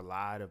met with a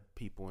lot of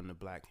people in the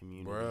black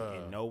community. Bruh.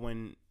 And no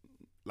one,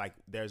 like,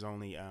 there's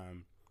only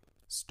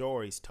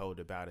stories told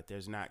about it.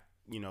 There's not,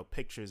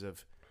 pictures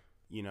of,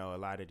 a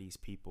lot of these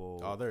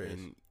people. Oh, there is.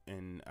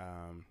 And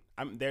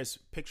there's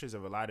pictures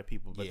of a lot of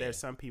people, but Yeah. there's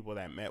some people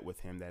that met with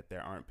him that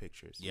there aren't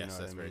pictures. Yes,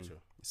 that's very true.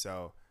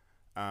 So,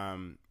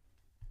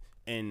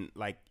 and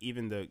like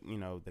even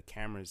the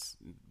cameras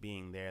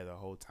being there the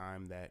whole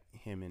time that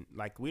him and,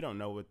 like, we don't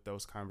know what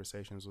those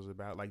conversations was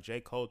about. Like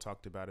J. Cole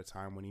talked about a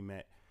time when he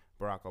met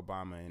Barack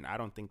Obama, and I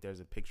don't think there's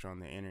a picture on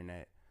the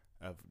internet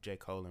of J.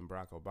 Cole and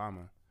Barack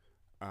Obama.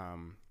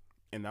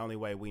 And the only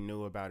way we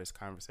knew about his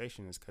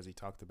conversation is because he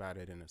talked about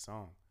it in a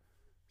song.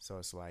 So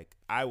it's like,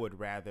 I would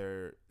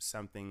rather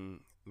something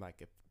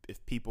like,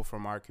 if people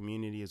from our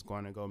community is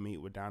going to go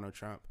meet with Donald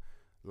Trump,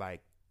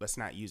 like, let's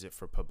not use it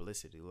for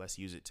publicity. Let's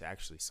use it to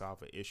actually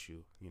solve an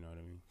issue. You know what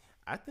I mean?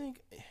 I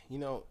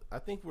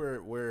think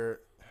we're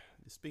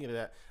speaking of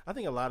that. I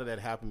think a lot of that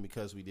happened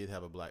because we did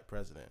have a black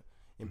president,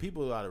 and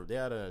people they ought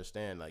to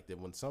understand, like, that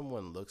when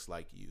someone looks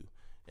like you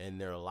and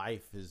their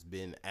life has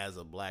been as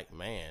a black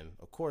man,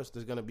 of course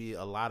there's going to be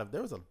there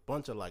was a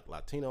bunch of like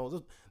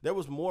Latinos. There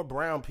was more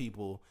brown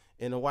people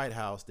in the White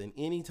House than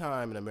any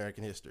time in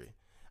American history.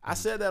 I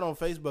said that on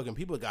Facebook and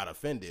people got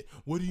offended.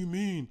 What do you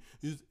mean?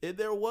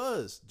 There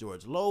was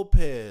George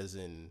Lopez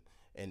and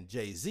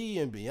Jay-Z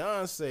and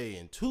Beyonce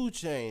and 2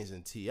 Chainz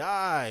and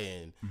T.I.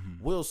 and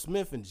Will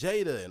Smith and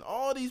Jada, and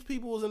all these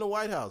people was in the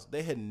White House.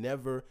 They had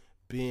never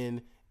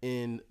been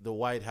in the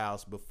White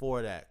House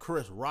before that.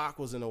 Chris Rock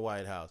was in the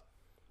White House.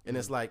 And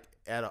it's like,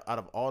 out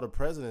of all the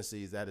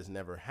presidencies, that has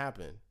never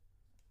happened.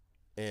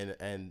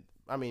 And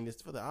I mean,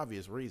 it's for the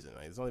obvious reason.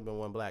 Like, there's only been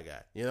one black guy.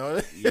 You know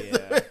what I mean?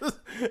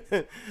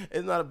 Yeah.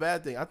 It's not a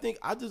bad thing.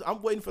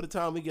 I'm waiting for the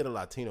time we get a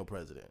Latino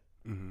president.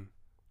 Mm-hmm.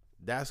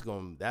 That's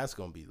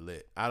gonna be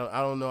lit. I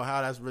don't know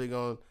how that's really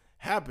gonna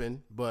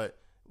happen, but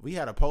we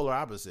had a polar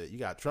opposite. You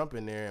got Trump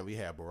in there, and we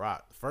had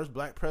Barack, the first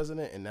black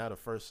president, and now the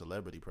first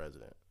celebrity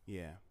president.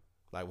 Yeah.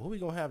 Like, what we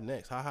gonna have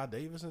next? Ha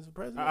Davidson's the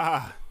president?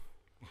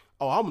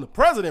 Oh, I'm the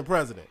president.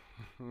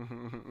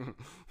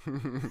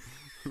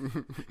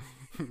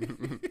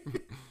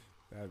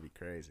 That'd be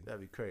crazy.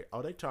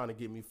 Oh, they trying to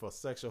get me for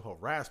sexual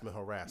harassment.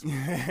 Oh,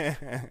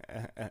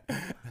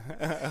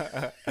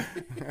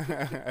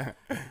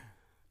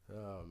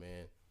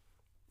 man.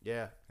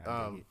 Yeah.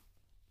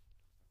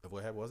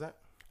 What was that?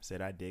 I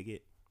said I dig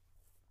it.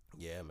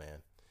 Yeah, man.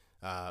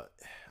 I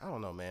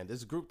don't know, man.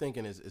 This group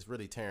thinking is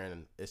really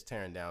tearing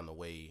down the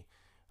way.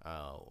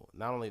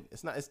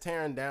 It's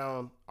tearing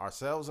down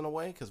ourselves in a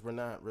way, because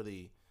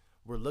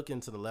we're looking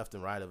to the left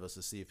and right of us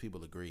to see if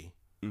people agree.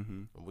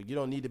 Mm-hmm. You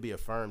don't need to be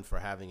affirmed for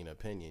having an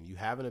opinion. You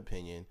have an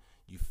opinion,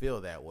 you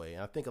feel that way.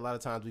 And I think a lot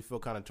of times we feel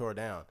kind of tore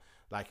down.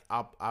 Like,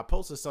 I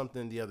posted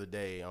something the other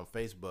day on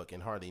Facebook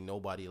and hardly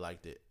nobody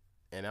liked it.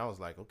 And I was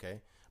like,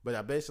 okay. But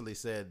I basically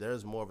said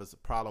there's more of a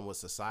problem with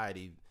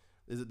society.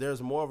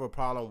 There's more of a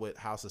problem with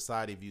how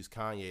society views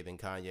Kanye than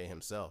Kanye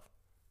himself.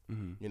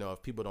 Mm-hmm.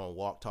 If people don't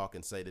walk, talk,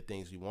 and say the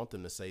things we want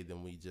them to say,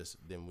 then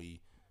we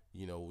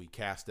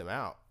cast them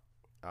out.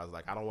 I was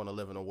like, I don't want to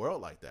live in a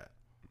world like that.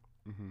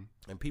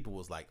 And people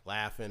was like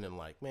laughing and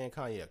like, man,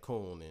 Kanye a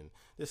coon and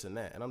this and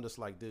that. And I'm just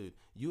like, dude,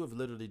 you have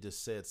literally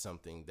just said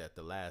something that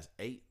the last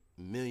 8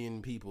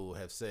 million people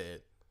have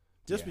said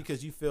just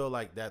because you feel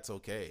like that's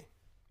okay.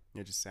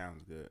 It just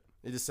sounds good.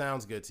 It just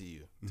sounds good to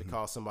you to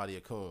call somebody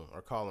a coon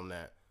or call them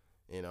that,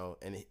 you know.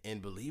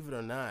 And believe it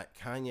or not,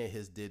 Kanye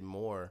has did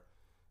more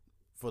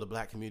for the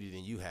black community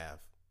than you have.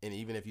 And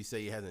even if you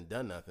say he hasn't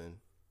done nothing,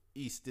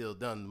 he's still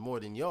done more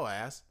than your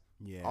ass.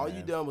 Yeah. All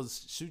you done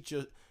was shoot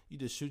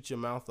your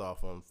mouth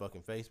off on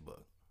fucking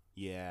Facebook.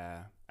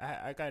 Yeah.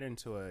 I got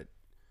into it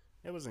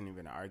wasn't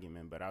even an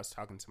argument, but I was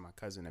talking to my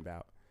cousin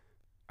about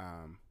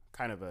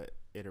kind of a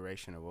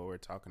iteration of what we're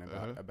talking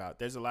about. About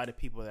there's a lot of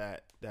people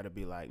that'll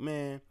be like,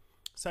 man,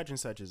 such and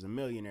such is a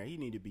millionaire. He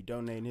need to be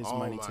donating his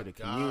money to the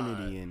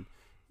community, and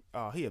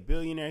he a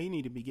billionaire. He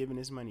need to be giving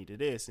his money to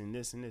this and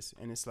this and this.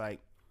 And it's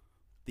like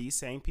these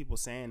same people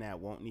saying that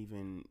won't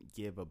even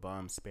give a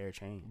bum spare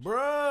change,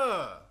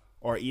 bruh,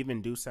 or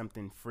even do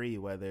something free,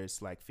 whether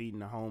it's like feeding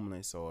the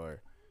homeless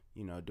or,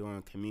 you know,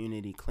 doing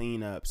community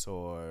cleanups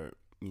or,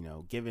 you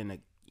know, giving a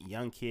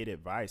young kid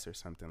advice or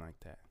something like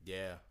that.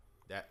 Yeah,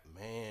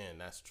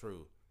 that's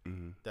true.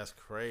 That's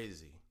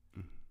crazy.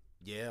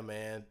 Yeah,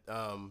 man.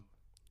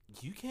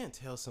 You can't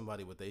tell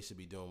somebody what they should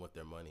be doing with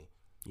their money.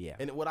 Yeah.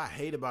 And what I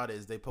hate about it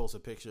is they post a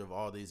picture of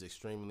all these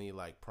extremely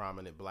like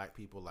prominent black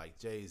people like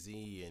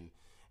Jay-Z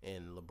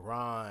and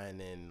LeBron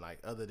and like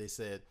they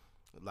said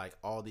like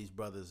all these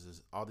brothers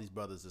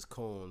is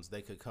coons.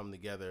 They could come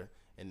together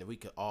and we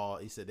could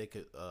he said they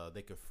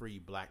could free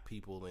black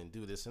people and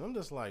do this. And I'm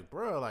just like,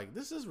 bro, like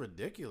this is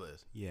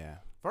ridiculous. Yeah.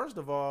 First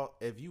of all,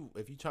 if you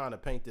trying to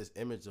paint this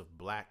image of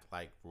black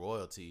like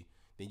royalty,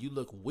 then you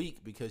look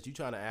weak because you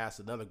trying to ask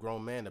another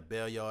grown man to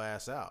bail your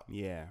ass out.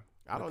 Yeah.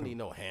 I don't need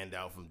no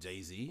handout from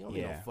Jay-Z. I don't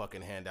need no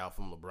fucking handout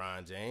from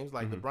LeBron James.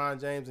 Like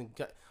LeBron James and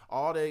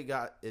all they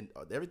got and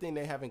everything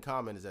they have in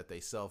common is that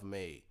they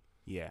self-made.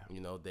 Yeah.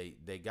 You know, they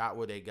got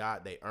what they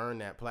got. They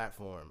earned that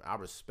platform. I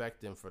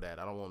respect them for that.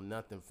 I don't want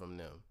nothing from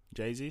them.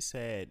 Jay-Z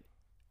said,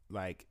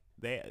 like,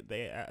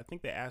 I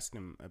think they asked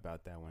him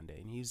about that one day,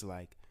 and he was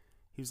like,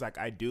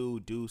 I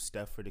do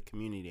stuff for the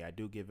community. I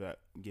do give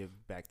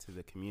back to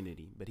the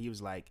community. But he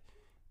was like,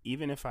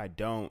 even if I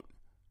don't,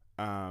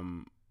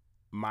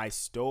 my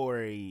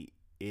story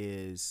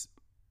is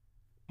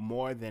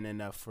more than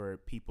enough for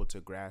people to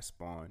grasp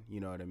on.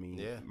 You know what I mean?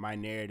 Yeah. My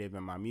narrative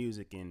and my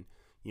music and,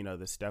 you know,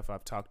 the stuff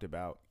I've talked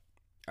about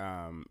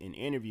in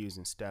interviews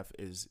and stuff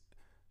is,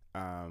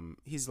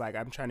 he's like,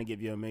 I'm trying to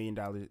give you $1 million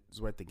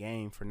worth of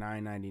game for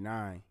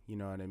 $9.99. You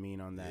know what I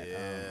mean? On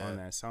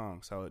that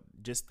song. So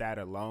just that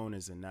alone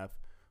is enough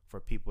for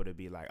people to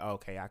be like,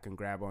 okay, I can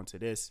grab onto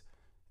this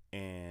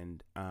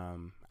and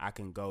I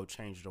can go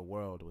change the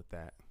world with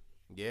that.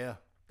 Yeah,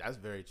 that's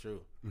very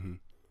true. Mm-hmm.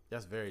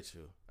 That's very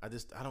true. I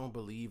don't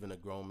believe in a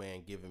grown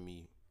man giving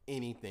me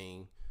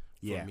anything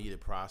for me to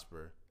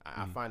prosper.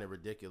 I find it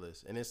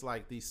ridiculous. And it's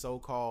like these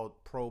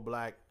so-called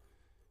pro-black,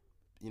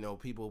 you know,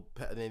 people,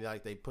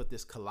 they put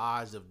this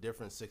collage of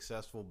different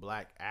successful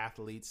black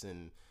athletes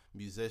and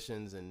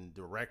musicians and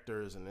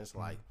directors. And it's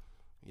like,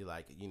 you're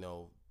like, you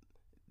know,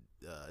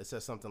 it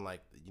says something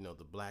like, you know,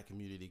 the black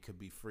community could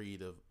be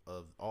freed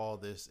of all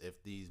this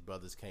if these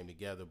brothers came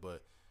together.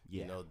 But,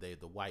 you know, the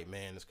white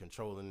man is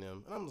controlling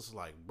them. And I'm just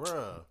like,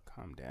 bruh.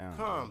 Calm down.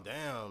 Calm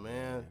down,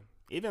 man.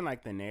 Even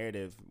like the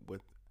narrative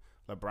with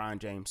LeBron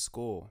James'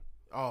 school.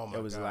 Oh my God.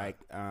 It was like,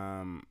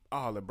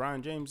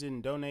 LeBron James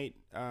didn't donate,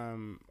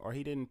 or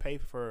he didn't pay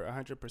for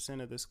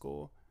 100% of the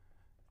school.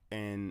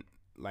 And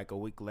like a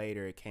week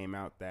later, it came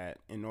out that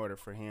in order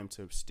for him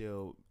to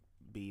still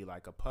be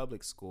like a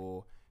public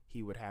school,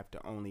 he would have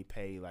to only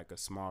pay like a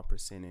small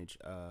percentage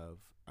of,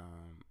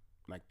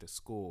 like the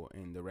school,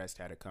 and the rest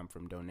had to come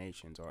from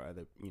donations or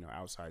other, you know,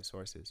 outside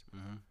sources.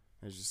 Mm-hmm.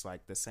 It's just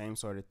like the same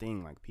sort of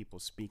thing, like people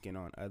speaking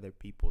on other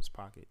people's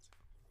pockets.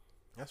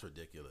 That's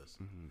ridiculous.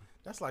 Mm-hmm.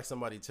 That's like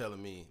somebody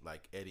telling me,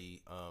 like,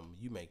 Eddie,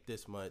 you make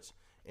this much,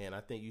 and I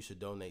think you should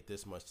donate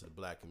this much to the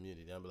black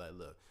community. I'm like,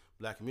 look,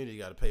 black community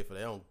got to pay for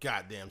their own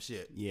goddamn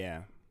shit.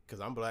 Yeah. Because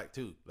I'm black,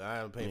 too.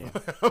 I don't pay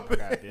for I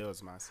got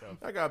bills myself.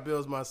 I got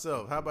bills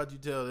myself. How about you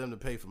tell them to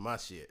pay for my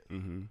shit?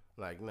 Mm-hmm.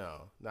 Like,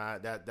 no. Nah,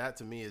 that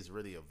to me is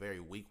really a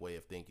very weak way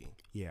of thinking.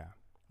 Yeah.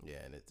 Yeah,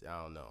 and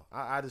I don't know.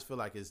 I just feel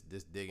like it's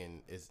just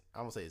digging.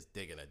 I won't say it's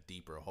digging a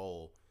deeper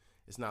hole.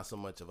 It's not so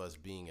much of us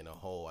being in a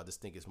hole. I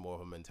just think it's more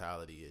of a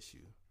mentality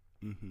issue.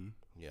 Mm-hmm.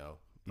 You know,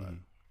 but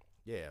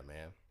yeah,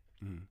 man.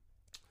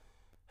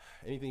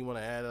 Mm-hmm. Anything you want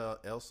to add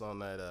else on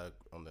that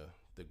on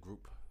the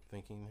group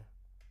thinking there?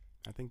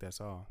 I think that's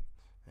all.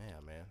 Yeah,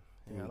 man.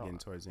 Yeah, getting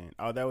towards the end.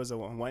 Oh, that was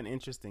one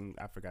interesting.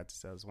 I forgot to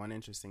say. It was one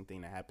interesting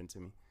thing that happened to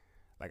me.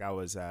 Like I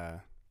was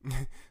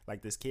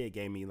like this kid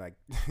gave me like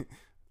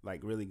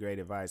like really great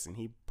advice, and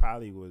he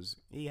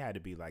had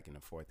to be like in the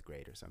 4th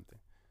grade or something.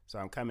 So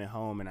I'm coming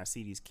home and I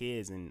see these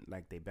kids and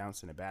like they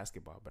bouncing a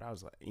basketball, but I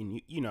was like,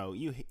 and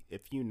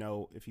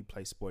if you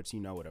play sports, you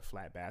know what a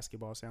flat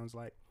basketball sounds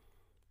like.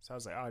 So I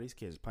was like, oh, these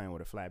kids are playing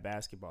with a flat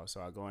basketball.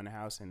 So I go in the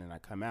house and then I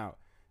come out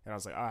and I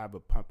was like, oh, I have a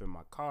pump in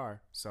my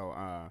car. So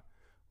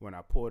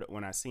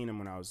when I seen him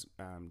when I was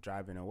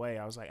driving away,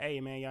 I was like,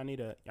 hey man, y'all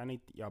need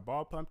y'all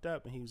ball pumped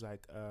up? And he was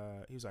like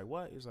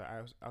what? He was like,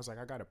 I was like,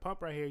 I got a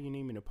pump right here. You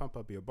need me to pump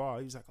up your ball?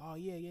 He was like, oh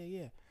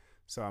yeah.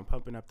 So I'm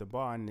pumping up the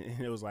ball, and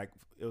it was like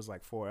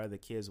 4 other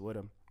kids with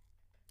him.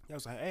 I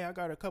was like, hey, I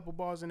got a couple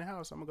balls in the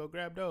house. I'm gonna go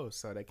grab those.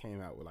 So they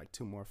came out with like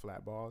 2 more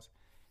flat balls.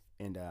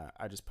 And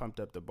I just pumped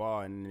up the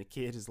ball, and the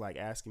kid is like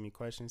asking me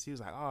questions. He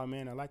was like, oh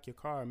man, I like your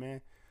car,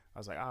 man. I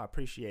was like, oh, I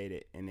appreciate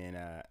it. And then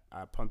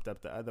I pumped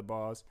up the other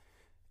balls.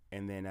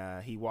 And then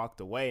he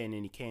walked away, and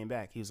then he came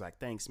back. He was like,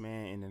 thanks,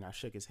 man. And then I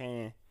shook his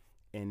hand.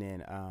 And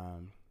then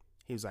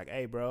he was like,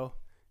 hey, bro.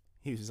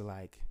 He was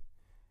like,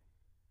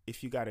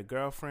 if you got a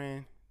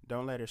girlfriend,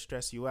 don't let her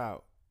stress you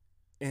out.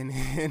 And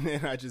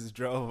then I just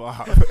drove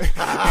off.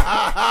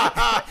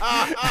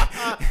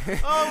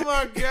 Oh,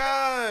 my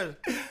God.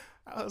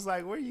 I was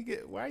like,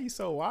 why are you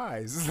so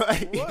wise?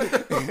 Like,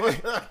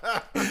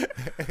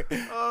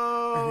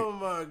 oh,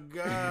 my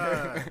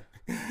God.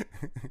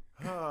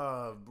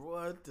 Oh,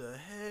 what the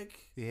heck?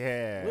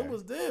 Yeah. When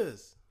was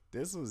this?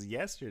 This was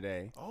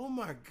yesterday. Oh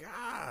my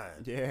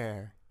God.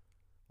 Yeah.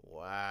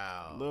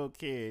 Wow. Little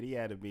kid. He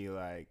had to be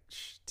like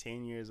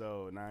 10 years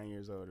old, 9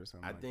 years old or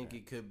something. I think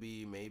it could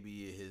be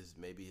maybe his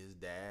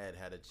dad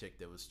had a chick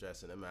that was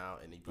stressing him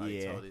out, and he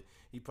probably told it.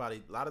 He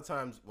probably, a lot of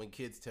times when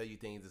kids tell you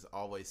things, it's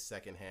always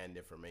secondhand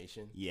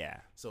information. Yeah.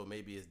 So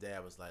maybe his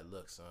dad was like,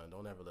 look, son,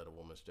 don't ever let a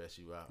woman stress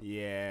you out.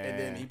 Yeah. And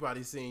then he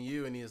probably seen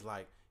you, and he was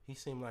like, he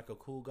seemed like a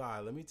cool guy.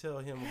 Let me tell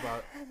him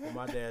about what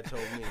my dad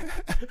told me.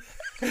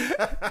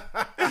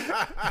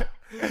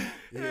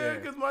 Yeah,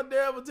 because my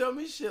dad would tell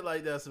me shit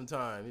like that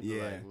sometimes. He'd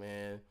be like,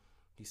 man,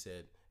 he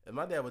said, and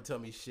my dad would tell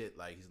me shit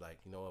like, he's like,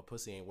 you know what,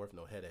 pussy ain't worth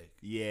no headache.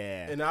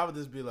 Yeah. And I would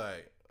just be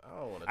like, I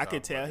don't want to. I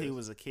could tell he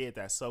was a kid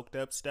that soaked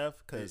up stuff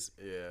because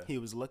he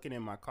was looking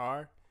in my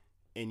car,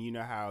 and you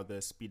know how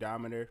the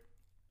speedometer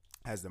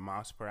has the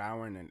miles per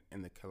hour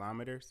and the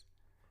kilometers,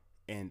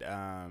 and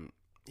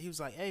he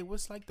was like, hey,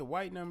 what's like the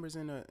white numbers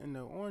and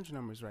the orange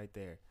numbers right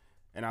there?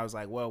 And I was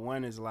like, well,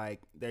 one is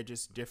like, they're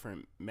just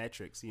different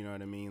metrics, you know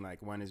what I mean?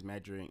 Like one is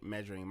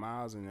measuring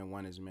miles, and then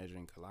one is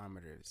measuring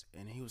kilometers.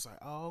 And he was like,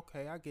 oh,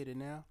 okay, I get it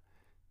now.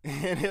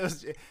 And it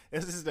was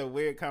just a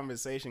weird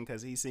conversation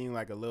because he seemed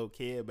like a little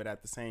kid, but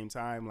at the same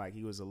time, like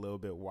he was a little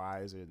bit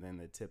wiser than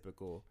the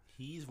typical.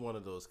 He's one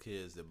of those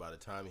kids that by the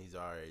time he's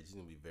our age, he's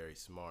going to be very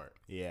smart.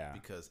 Yeah.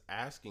 Because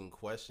asking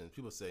questions,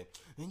 people say,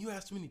 man, you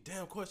ask too many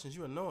damn questions,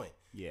 you're annoying.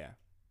 Yeah.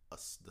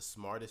 The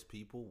smartest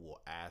people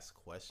will ask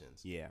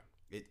questions. Yeah.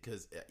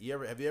 Because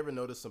have you ever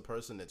noticed some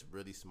person that's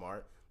really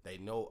smart? They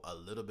know a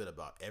little bit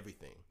about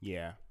everything.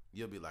 Yeah.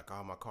 You'll be like,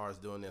 oh, my car's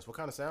doing this. What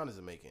kind of sound is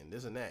it making?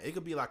 This and that. It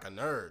could be like a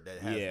nerd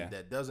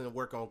that doesn't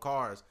work on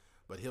cars,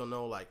 but he'll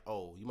know like,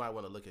 oh, you might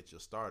want to look at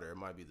your starter. It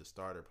might be the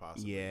starter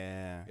possibly.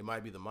 Yeah. It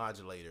might be the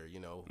modulator, you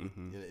know.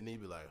 Mm-hmm. And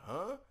he'd be like,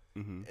 huh?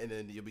 Mm-hmm. And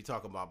then you'll be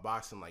talking about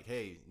boxing like,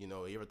 hey, you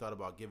know, you ever thought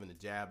about giving a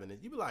jab? And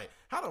you'd be like,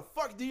 how the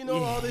fuck do you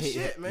know all this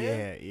shit,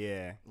 man?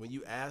 Yeah. When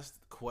you ask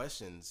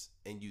questions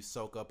and you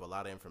soak up a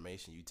lot of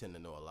information, you tend to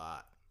know a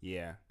lot.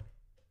 Yeah.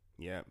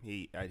 Yeah,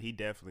 he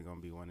definitely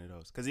gonna be one of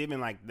those. Cause even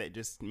like that,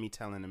 just me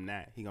telling him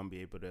that, he gonna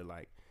be able to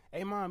like,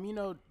 hey mom, you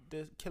know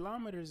the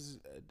kilometers is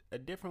a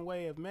different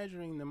way of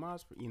measuring the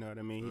miles. You know what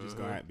I mean? He's just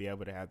gonna be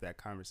able to have that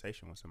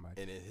conversation with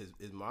somebody. And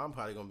his mom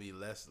probably gonna be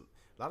less.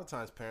 A lot of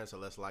times, parents are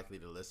less likely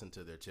to listen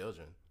to their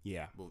children.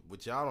 Yeah. But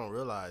what y'all don't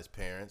realize,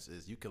 parents,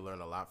 is you can learn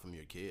a lot from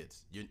your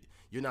kids.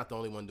 You're not the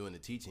only one doing the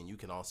teaching. You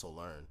can also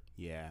learn.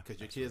 Yeah. Because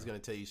your kid's gonna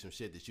tell you some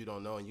shit that you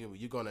don't know, and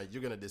you're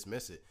gonna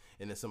dismiss it,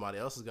 and then somebody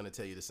else is gonna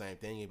tell you the same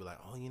thing. You'll be like,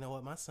 oh, you know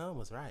what? My son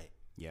was right.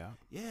 Yeah.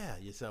 Yeah,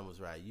 your son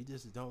was right. You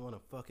just don't want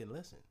to fucking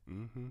listen.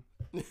 Mm-hmm.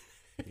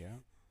 Yeah,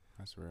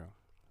 that's real.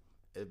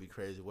 It'd be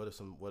crazy. What if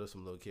some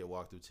little kid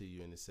walked up to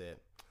you and it said,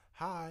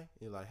 hi,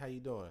 you're like, how you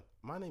doing?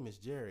 My name is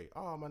Jerry.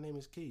 Oh, my name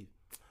is Keith.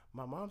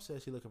 My mom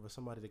says she's looking for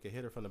somebody that can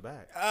hit her from the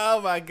back.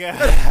 Oh my God.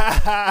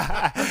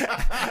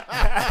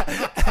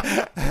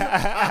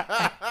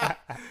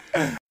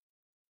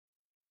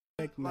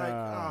 Like,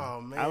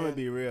 oh man. I'm gonna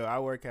be real. I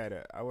work at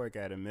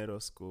a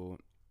middle school,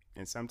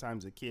 and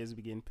sometimes the kids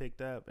be getting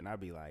picked up, and I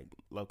be like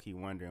low key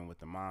wondering what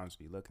the moms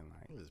be looking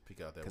like. Just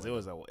peek out that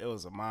window. It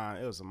was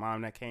a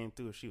mom that came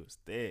through. She was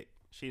thick.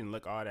 She didn't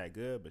look all that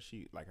good, but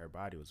she her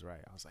body was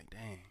right. I was like,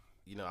 dang.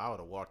 You know, I would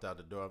have walked out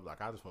the door. I'm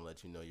like, I just want to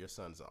let you know your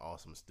son's an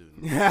awesome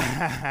student. You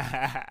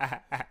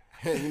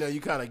know,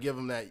 you kind of give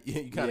him that.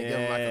 You kind of give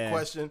him like a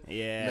question.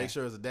 Yeah. Make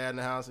sure there's a dad in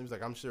the house. And he's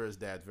like, I'm sure his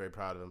dad's very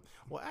proud of him.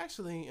 Well,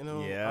 actually, you know,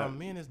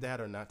 me and his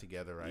dad are not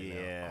together right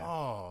now.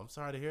 Oh, I'm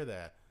sorry to hear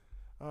that.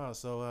 Oh,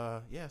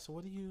 so so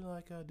what do you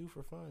like do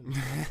for fun?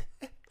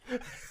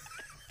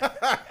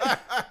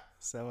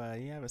 So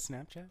you have a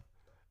Snapchat?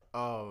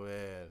 Oh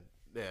man.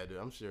 Yeah, dude,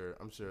 I'm sure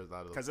a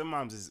lot of because their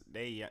moms is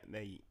they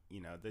you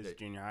know there's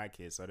junior high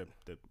kids, so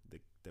the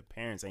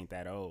parents ain't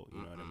that old,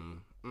 you know what I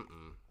mean?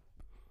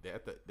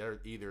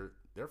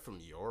 They're from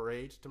your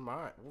age to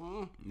mine.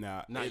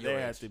 No, not they your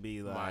have age, to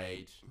be like my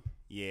age.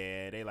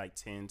 Yeah, they like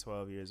 10,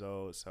 12 years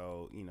old.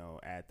 So you know,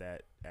 add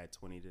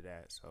 20 to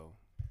that. So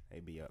They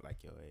be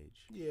like your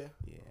age. Yeah.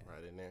 Yeah.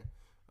 Right in there.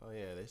 Oh,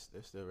 yeah,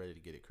 they're still ready to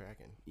get it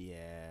cracking.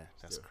 Yeah,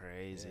 that's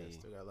crazy. Yeah,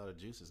 still got a lot of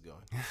juices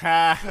going.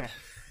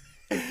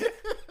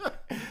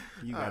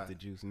 You got the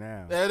juice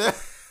now.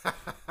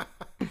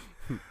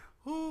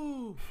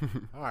 Woo.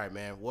 All right,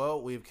 man.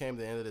 Well, we've came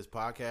to the end of this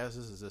podcast.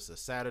 This is just a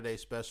Saturday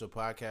special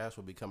podcast.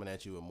 We'll be coming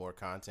at you with more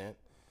content.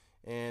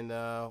 And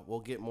we'll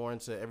get more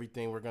into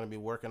everything we're going to be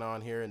working on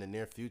here in the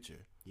near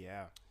future.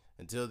 Yeah.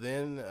 Until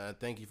then,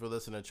 thank you for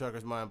listening to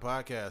Trucker's Mind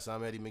Podcast.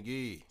 I'm Eddie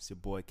McGee. It's your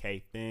boy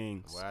K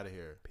Things. We're out of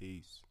here.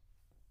 Peace.